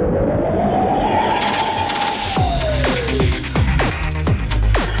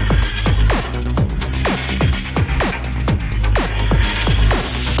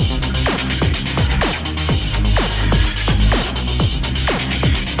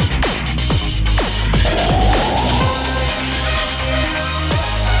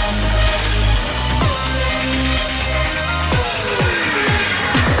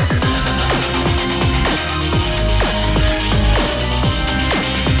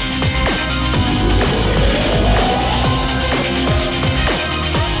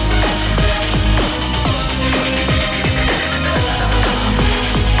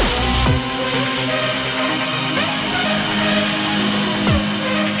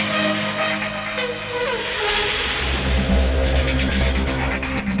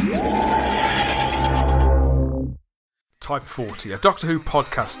 Type 40, a Doctor Who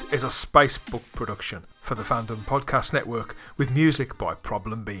podcast, is a Spacebook production for the Fandom Podcast Network with music by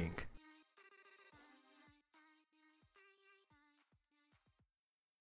Problem Being.